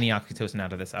we get any oxytocin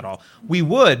out of this at all. We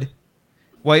would.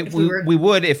 Well, we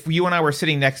would if you and I were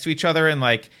sitting next to each other and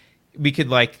like we could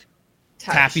like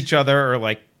tap each other or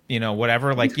like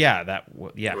whatever. Like that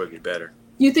would be better.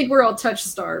 You think we're all touch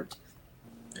starved?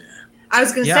 I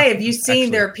was going to say, have you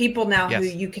seen there are people now who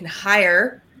you can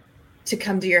hire to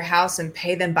come to your house and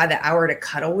pay them by the hour to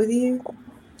cuddle with you?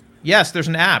 Yes, there's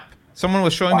an app. Someone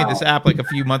was showing me this app like a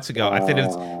few months ago. I think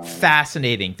it's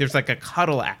fascinating. There's like a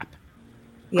cuddle app.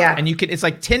 Yeah. And it's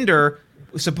like Tinder,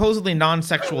 supposedly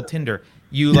non-sexual Tinder.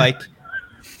 You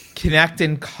connect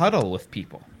and cuddle with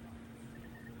people.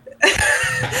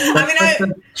 I mean,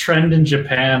 the trend in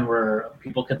Japan where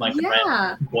people could like Yeah.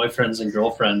 rent boyfriends and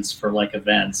girlfriends for like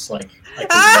events, like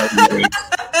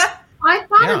I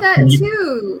thought Yeah. of that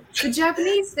too. The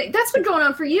Japanese thing. That's been going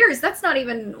on for years. That's not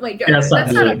even like that's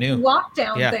that's not not a new.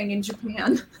 lockdown Yeah. thing in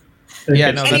Japan.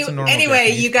 Yeah, no, that's a normal anyway,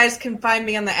 Japanese. you guys can find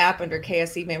me on the app under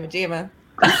KSE Mamajima.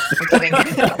 I'm kidding.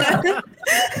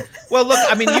 Well, look,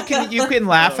 I mean, you can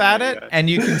laugh Oh, at my it God. and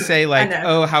you can say like, know.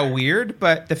 "Oh, how weird,"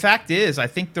 but the fact is, I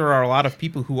think there are a lot of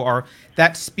people who are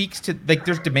that speaks to like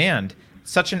there's demand.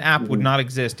 Such an app would not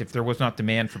exist if there was not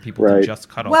demand for people to Right. just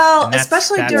cuddle. Well, And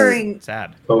especially that's during-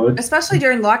 sad. Especially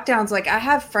during lockdowns. Like I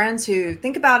have friends who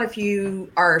think about if you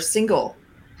are single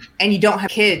and you don't have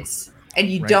kids and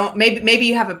you Right. don't maybe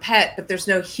you have a pet, but there's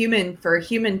no human for a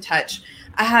human touch.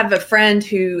 I have a friend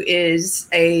who is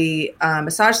a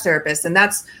massage therapist, and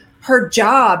that's her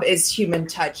job is human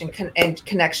touch and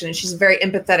connection. And she's a very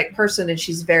empathetic person, and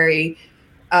she's very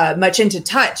much into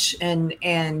touch. And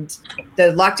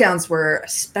the lockdowns were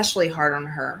especially hard on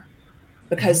her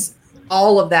because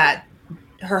all of that,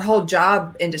 her whole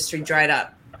job industry dried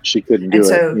up. She couldn't do And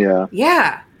so, it.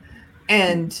 Yeah.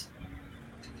 And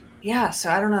so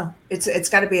I don't know. It's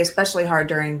got to be especially hard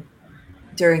during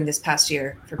this past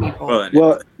year for people.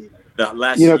 Well, the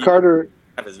last you know, year Carter.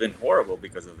 has been horrible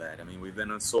because of that. I mean, we've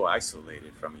been so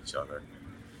isolated from each other.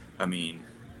 I mean,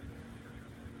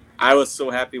 I was so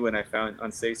happy when I found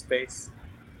Unsafe Space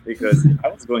because I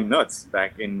was going nuts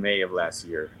back in May of last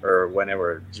year or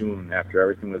whenever, June, after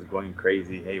everything was going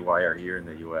crazy haywire here in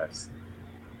the U.S.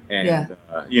 And,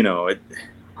 you know,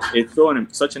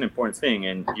 it's such an important thing.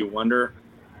 And you wonder,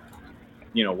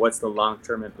 you know, what's the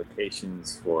long-term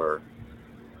implications for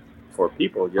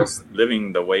people just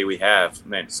living the way we have.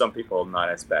 Man, some people not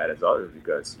as bad as others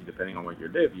because depending on where you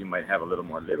live, you might have a little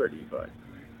more liberty. But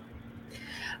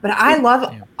I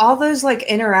love all those like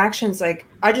interactions. Like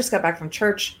I just got back from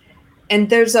church, and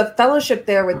there's a fellowship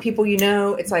there with people you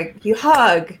know. It's like you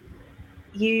hug,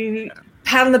 you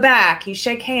pat on the back, you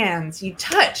shake hands, you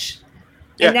touch.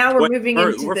 yeah, And now we're moving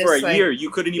into this. For a like, year, you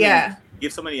couldn't even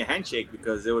give somebody a handshake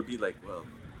because it would be like, well,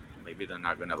 maybe they're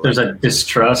not gonna. There's a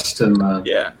distrust and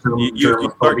you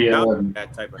start down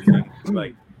that type of thing,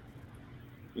 like,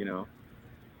 you know.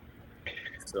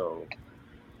 So.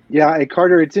 Yeah, and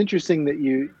Carter, it's interesting that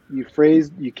you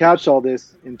couch all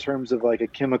this in terms of like a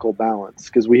chemical balance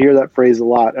because we hear that phrase a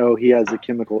lot. Oh, he has a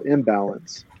chemical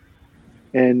imbalance,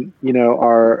 and you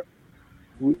know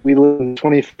we live in the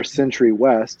 21st century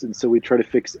West, and so we try to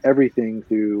fix everything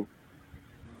through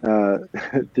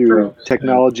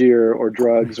technology or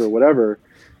drugs or whatever.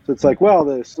 So it's like, well,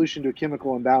 the solution to a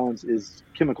chemical imbalance is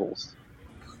chemicals,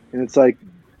 and it's like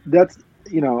that's.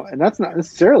 You know, and that's not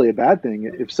necessarily a bad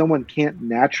thing. If someone can't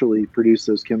naturally produce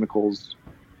those chemicals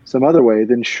some other way,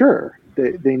 then sure,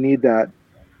 they need that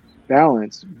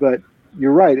balance. But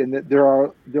you're right, and that there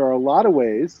are a lot of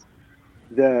ways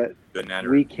that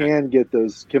we can get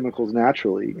those chemicals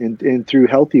naturally and through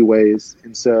healthy ways.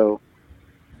 And so,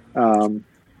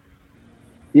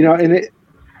 you know, and it,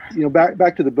 you know,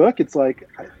 back to the book, it's like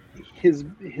his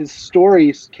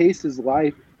story, Case's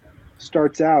life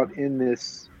starts out in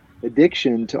this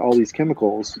addiction to all these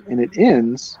chemicals, and it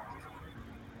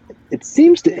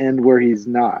seems to end where he's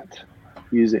not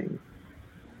using.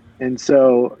 And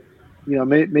so, you know,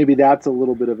 maybe that's a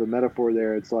little bit of a metaphor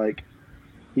there. It's like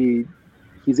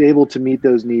he's able to meet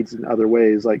those needs in other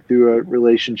ways, like through a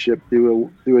relationship,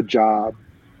 through a job.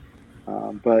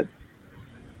 But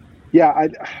yeah,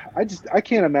 I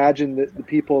can't imagine that the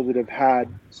people that have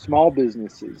had small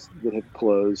businesses that have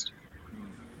closed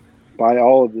by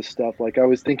all of this stuff. Like I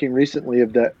was thinking recently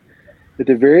of that at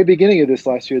the very beginning of this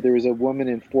last year, there was a woman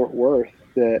in Fort Worth,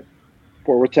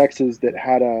 Texas, that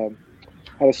had a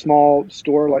small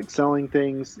store like selling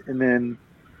things, and then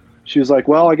she was like,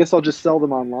 well, I guess I'll just sell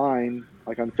them online,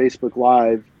 like on Facebook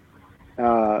Live,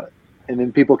 and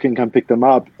then people can come pick them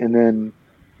up. And then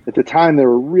at the time they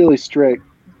were really strict,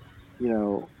 you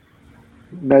know,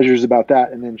 measures about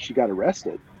that, and then she got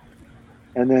arrested.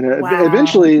 And then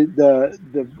eventually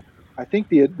I think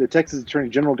the Texas Attorney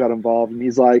General got involved, and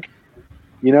he's like,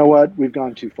 you know what, we've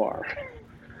gone too far.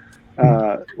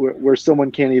 Where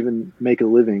someone can't even make a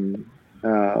living.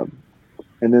 And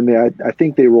then I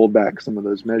think they rolled back some of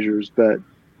those measures. But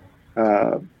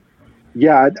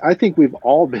yeah, I think we've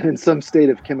all been in some state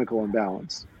of chemical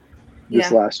imbalance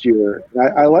this last year.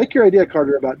 I like your idea,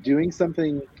 Carter, about doing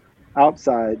something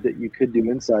outside that you could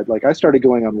do inside. Like I started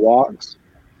going on walks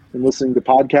and listening to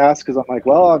podcasts because I'm like,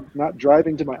 well, I'm not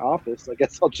driving to my office. I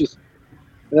guess I'll just,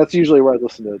 and that's usually where I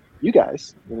listen to you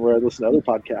guys and where I listen to other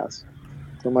podcasts.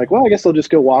 So I'm like, well, I guess I'll just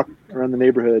go walk around the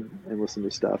neighborhood and listen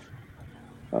to stuff.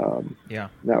 Yeah.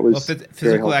 That was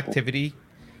physical activity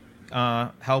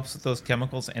helps with those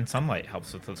chemicals, and sunlight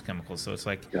helps with those chemicals. So it's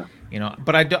like,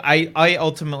 but I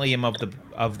ultimately am of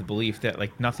the belief that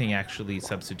like nothing actually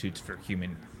substitutes for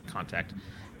human contact.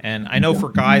 And I know for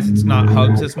guys it's not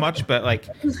hugs as much, but like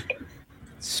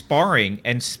sparring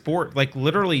and sport, like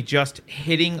literally just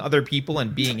hitting other people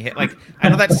and being hit. Like I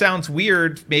know that sounds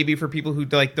weird maybe for people who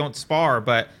like don't spar,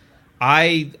 but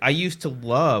I used to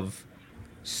love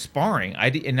sparring. I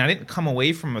didn't come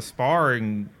away from a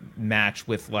sparring match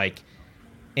with like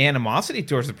animosity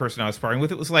towards the person I was sparring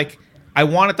with. It was like I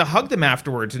wanted to hug them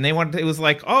afterwards, and it was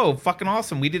like, oh, fucking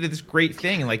awesome, we did this great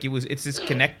thing. And like it's this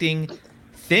connecting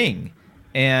thing,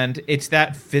 and it's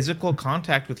that physical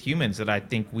contact with humans that I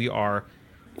think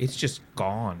it's just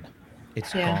gone.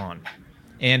 It's gone.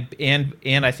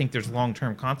 And I think there's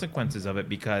long-term consequences of it,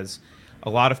 because a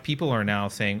lot of people are now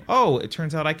saying, oh, it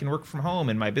turns out I can work from home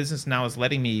and my business now is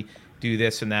letting me do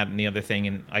this and that and the other thing.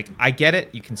 And like, I get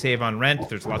it. You can save on rent.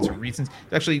 There's lots of reasons.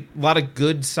 There's actually a lot of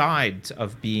good sides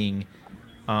of being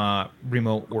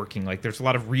remote working. Like there's a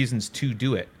lot of reasons to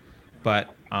do it,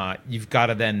 but you've got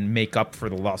to then make up for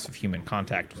the loss of human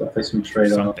contact with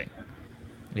something.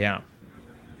 Yeah.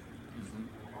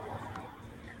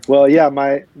 Well, yeah,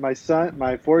 my son,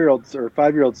 my 4-year-old or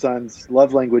 5-year-old son's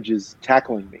love language is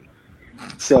tackling me.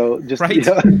 So just right.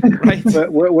 Right.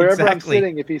 But wherever exactly. I'm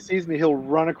sitting, if he sees me, he'll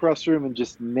run across the room and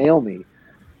just nail me.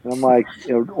 And I'm like,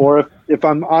 or if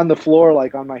I'm on the floor,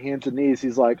 like on my hands and knees,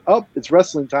 he's like, oh, it's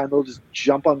wrestling time. He'll just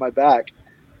jump on my back.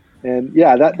 And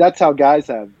yeah, that's how guys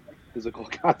have physical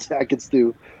contact. It's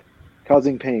through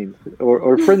causing pain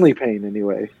or friendly pain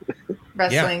anyway.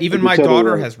 Wrestling. Yeah, even my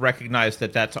daughter has recognized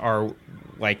that that's our,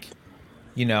 like,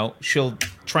 she'll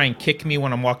try and kick me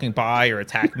when I'm walking by or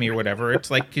attack me or whatever.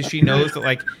 It's like, because she knows that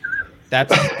like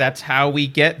that's how we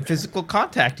get physical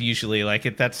contact usually. Like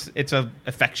it's a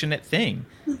affectionate thing.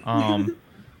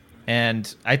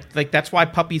 And I like, that's why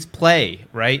puppies play,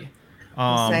 right?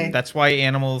 That's why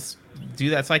animals do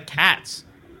that. It's like cats.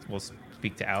 We'll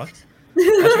speak to Alex.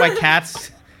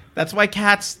 That's why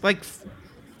cats like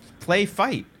play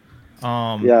fight.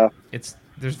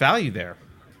 There's value there.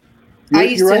 I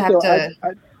used to have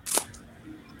to.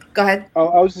 Go ahead.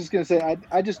 I was just gonna say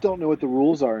I just don't know what the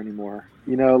rules are anymore.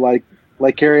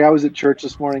 Like Carrie, I was at church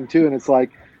this morning too, and it's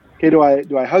like, okay, do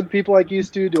I hug people like I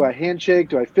used to? Do I handshake?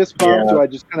 Do I fist bump? Do I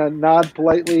just kind of nod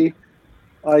politely?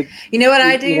 Like, you know what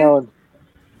I do?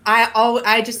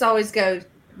 I just always go,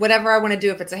 whatever I want to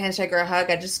do. If it's a handshake or a hug,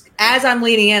 I just, as I'm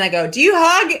leaning in, I go, do you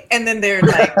hug? And then they're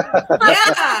like,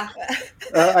 yeah.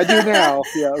 I do now.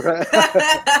 Yeah, right.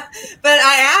 But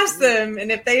I asked them,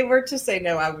 and if they were to say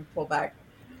no, I would pull back.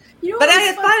 But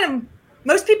I find them,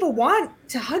 most people want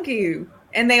to hug you,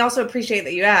 and they also appreciate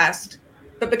that you asked.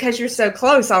 But because you're so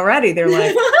close already, they're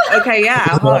like, okay, yeah,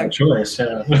 I'll hug. Choice,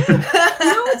 yeah.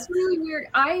 It's really weird.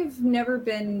 I've never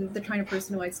been the kind of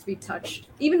person who likes to be touched.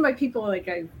 Even by people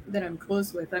that I'm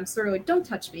close with, I'm sort of like, don't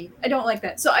touch me. I don't like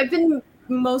that. So I've been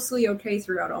mostly okay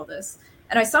throughout all this.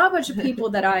 And I saw a bunch of people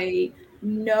that I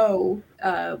know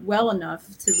well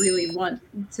enough to really want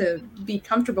to be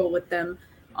comfortable with them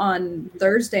on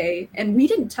Thursday, and we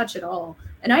didn't touch at all.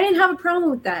 And I didn't have a problem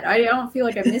with that. I don't feel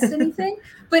like I missed anything,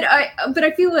 but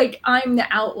I feel like I'm the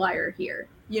outlier here.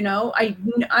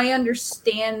 I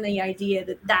understand the idea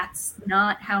that that's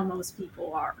not how most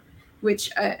people are,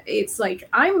 which it's like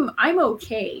I'm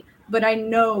okay, but I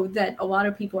know that a lot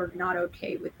of people are not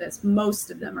okay with this.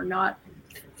 Most of them are not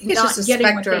getting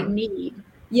spectrum. What they need.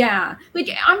 Yeah, like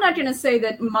I'm not gonna say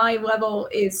that my level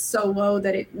is so low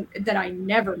that I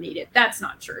never need it. That's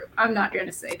not true. I'm not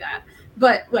gonna say that.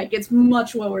 But like, it's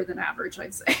much lower than average,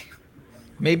 I'd say.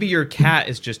 Maybe your cat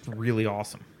is just really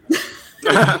awesome.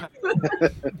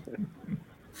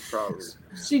 Probably.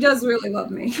 She does really love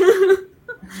me.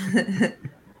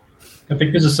 I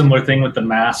think there's a similar thing with the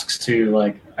masks too.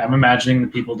 Like, I'm imagining the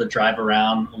people that drive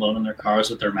around alone in their cars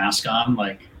with their mask on,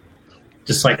 like,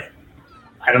 just like,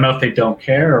 I don't know if they don't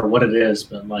care or what it is,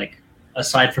 but like,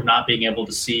 aside from not being able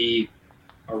to see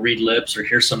or read lips or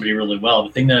hear somebody really well,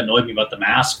 the thing that annoyed me about the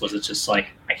mask was it's just like,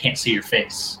 I can't see your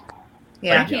face.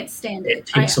 Yeah, like, I can't stand it. It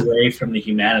takes away from the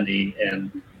humanity,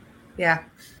 and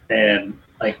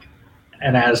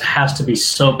as has to be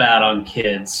so bad on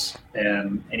kids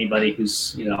and anybody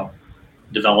who's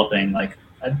developing. Like,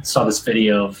 I saw this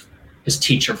video of his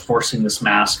teacher forcing this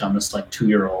mask on this like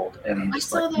 2-year-old, and I'm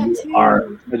just like, you are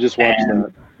I just watched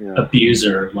that. Yeah.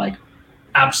 abuser, like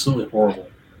absolutely horrible.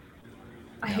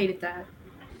 I hated that.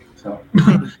 So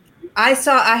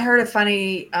I heard a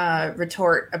funny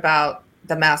retort about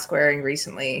the mask wearing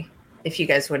recently, if you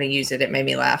guys want to use it. It made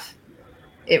me laugh.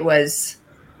 It was,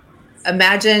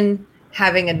 imagine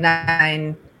having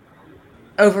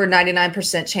over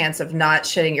 99% chance of not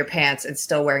shitting your pants and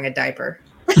still wearing a diaper.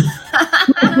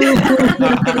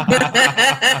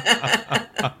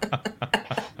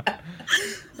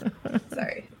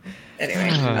 Sorry. Anyway,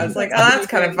 I was like, oh, that's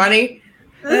kind of funny.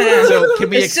 So can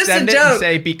we It's just extend a it and joke.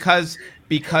 say because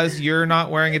you're not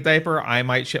wearing a diaper, I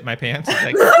might shit my pants?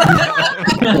 Like,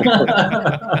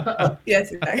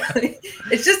 Yes, exactly.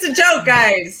 It's just a joke,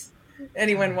 guys.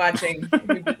 Anyone watching is I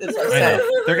upset.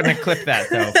 know. They're gonna clip that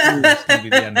though. It's gonna be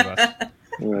the end of us.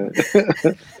 Right.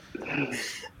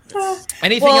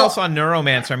 Anything Well- else on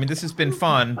Neuromancer? I mean, this has been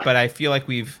fun, but I feel like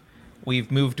we've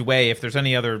moved away. If there's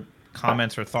any other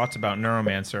comments or thoughts about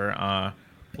Neuromancer,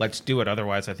 let's do it.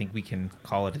 Otherwise, I think we can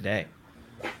call it a day.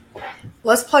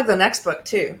 Let's plug the next book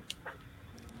too.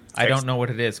 I don't know what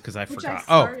it is because I Which forgot. I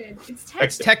started. It's It's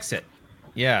text. Texit.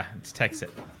 Yeah, it's Texit.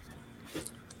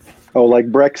 Oh,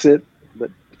 like Brexit, but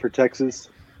for Texas.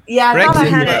 Yeah, I thought I Brexit,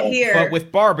 had but- it here. But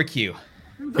with barbecue.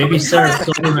 Maybe Sarah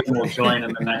Silverman will join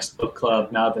in the next book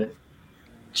club now that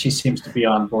she seems to be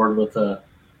on board with the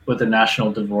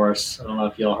national divorce. I don't know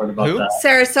if y'all heard about Who? that.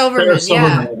 Sarah Silverman, Sarah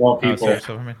Silverman of all Oh, people. Sarah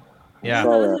Silverman. Yeah.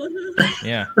 Saw that.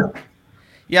 Yeah.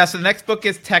 Yeah, so the next book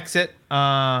is Texit.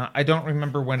 I don't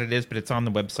remember when it is, but it's on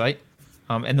the website.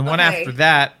 And the one Okay. after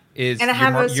that is And I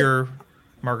have your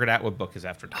Margaret Atwood book is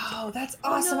after Texit. Oh, that's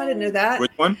awesome! I didn't know that.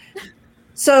 Which one?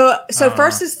 So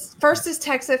first is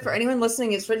Texit. For anyone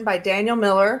listening, it's written by Daniel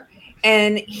Miller,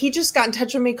 and he just got in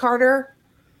touch with me, Carter,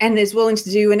 and is willing to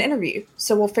do an interview.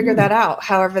 So we'll figure that out.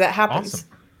 However that happens, Awesome.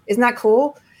 Isn't that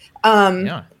cool?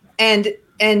 Yeah.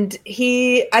 And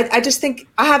he, I just think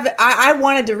I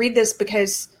wanted to read this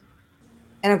because,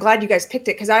 and I'm glad you guys picked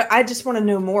it because I just want to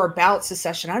know more about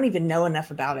Secession. I don't even know enough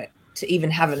about it to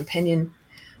even have an opinion.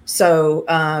 So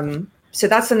so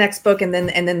that's the next book, and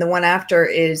then the one after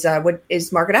is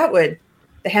Margaret Atwood,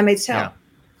 The Handmaid's Tale. Yeah.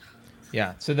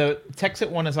 Yeah. So the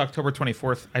Texit one is October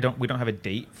 24th. We don't have a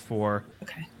date for.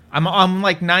 Okay. I'm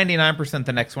like 99%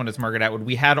 the next one is Margaret Atwood.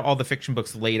 We had all the fiction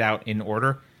books laid out in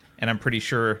order, and I'm pretty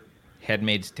sure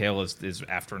Handmaid's Tale is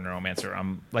after Neuromancer.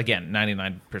 I'm again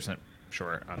 99%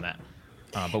 sure on that.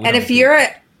 But we And don't if do- you're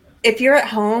at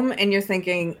home and you're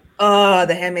thinking, oh,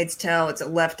 The Handmaid's Tale, it's a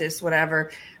leftist,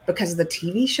 whatever, because of the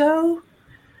TV show,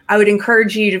 I would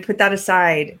encourage you to put that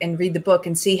aside and read the book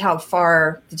and see how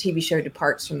far the TV show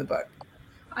departs from the book.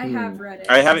 I have read it.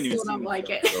 I haven't still even don't seen like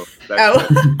the it. show, so that's-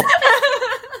 Oh.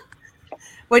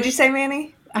 What'd you say,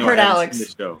 Manny? I No, heard haven't Alex. seen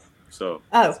the show, so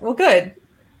Oh, well, good.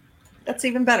 That's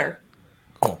even better.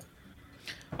 Cool.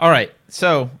 All right.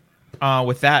 So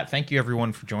with that, thank you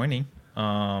everyone for joining.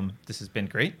 This has been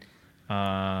great.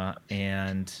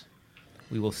 And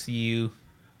we will see you.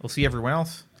 We'll see everyone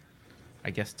else,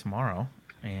 I guess, tomorrow.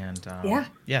 And yeah.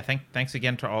 Thanks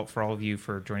again for all of you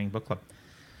for joining book club.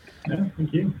 Yeah,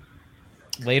 thank you.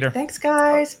 Later. Thanks,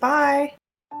 guys. Bye.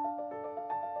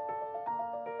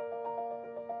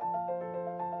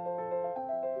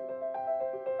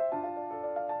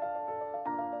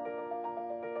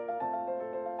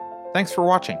 Thanks for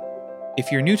watching. If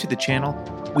you're new to the channel,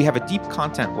 we have a deep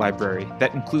content library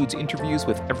that includes interviews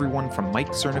with everyone from Mike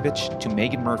Cernovich to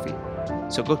Megan Murphy,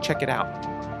 so go check it out.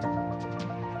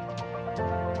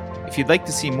 If you'd like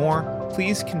to see more,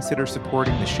 please consider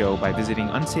supporting the show by visiting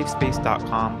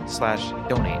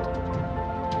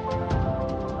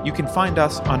unsafespace.com/donate. You can find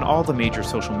us on all the major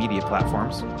social media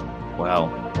platforms. Well,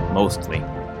 mostly.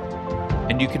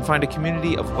 And you can find a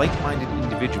community of like-minded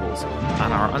individuals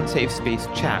on our Unsafe Space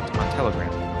chat on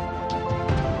Telegram.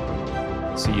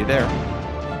 See you there.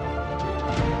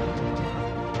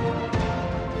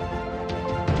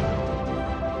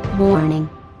 Warning.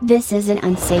 This is an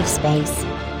unsafe space.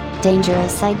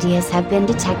 Dangerous ideas have been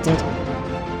detected.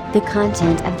 The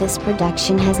content of this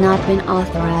production has not been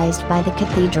authorized by the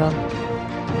Cathedral.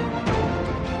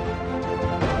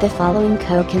 The following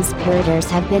co-conspirators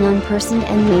have been unpersoned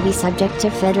and may be subject to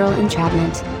federal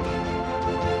entrapment.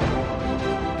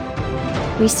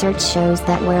 Research shows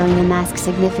that wearing a mask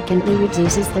significantly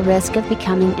reduces the risk of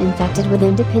becoming infected with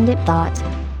independent thought.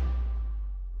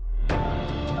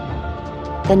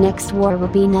 The next war will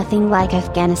be nothing like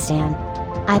Afghanistan.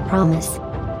 I promise.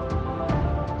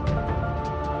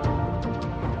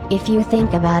 If you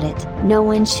think about it, no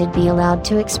one should be allowed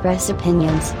to express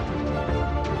opinions.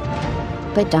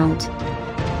 But don't.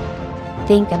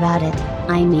 Think about it,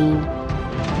 I mean.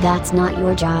 That's not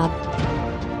your job.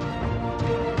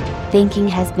 Thinking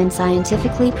has been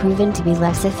scientifically proven to be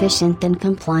less efficient than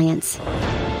compliance.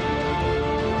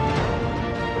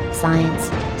 Science,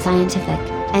 scientific.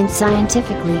 and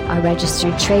scientifically are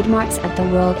registered trademarks of the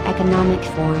World Economic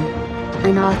Forum.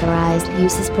 Unauthorized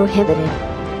use is prohibited.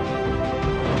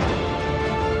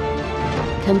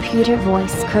 Computer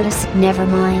voice courtesy. Never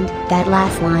mind, that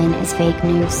last line is fake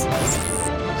news.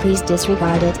 Please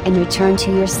disregard it and return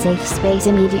to your safe space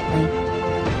immediately.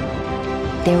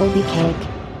 There will be cake.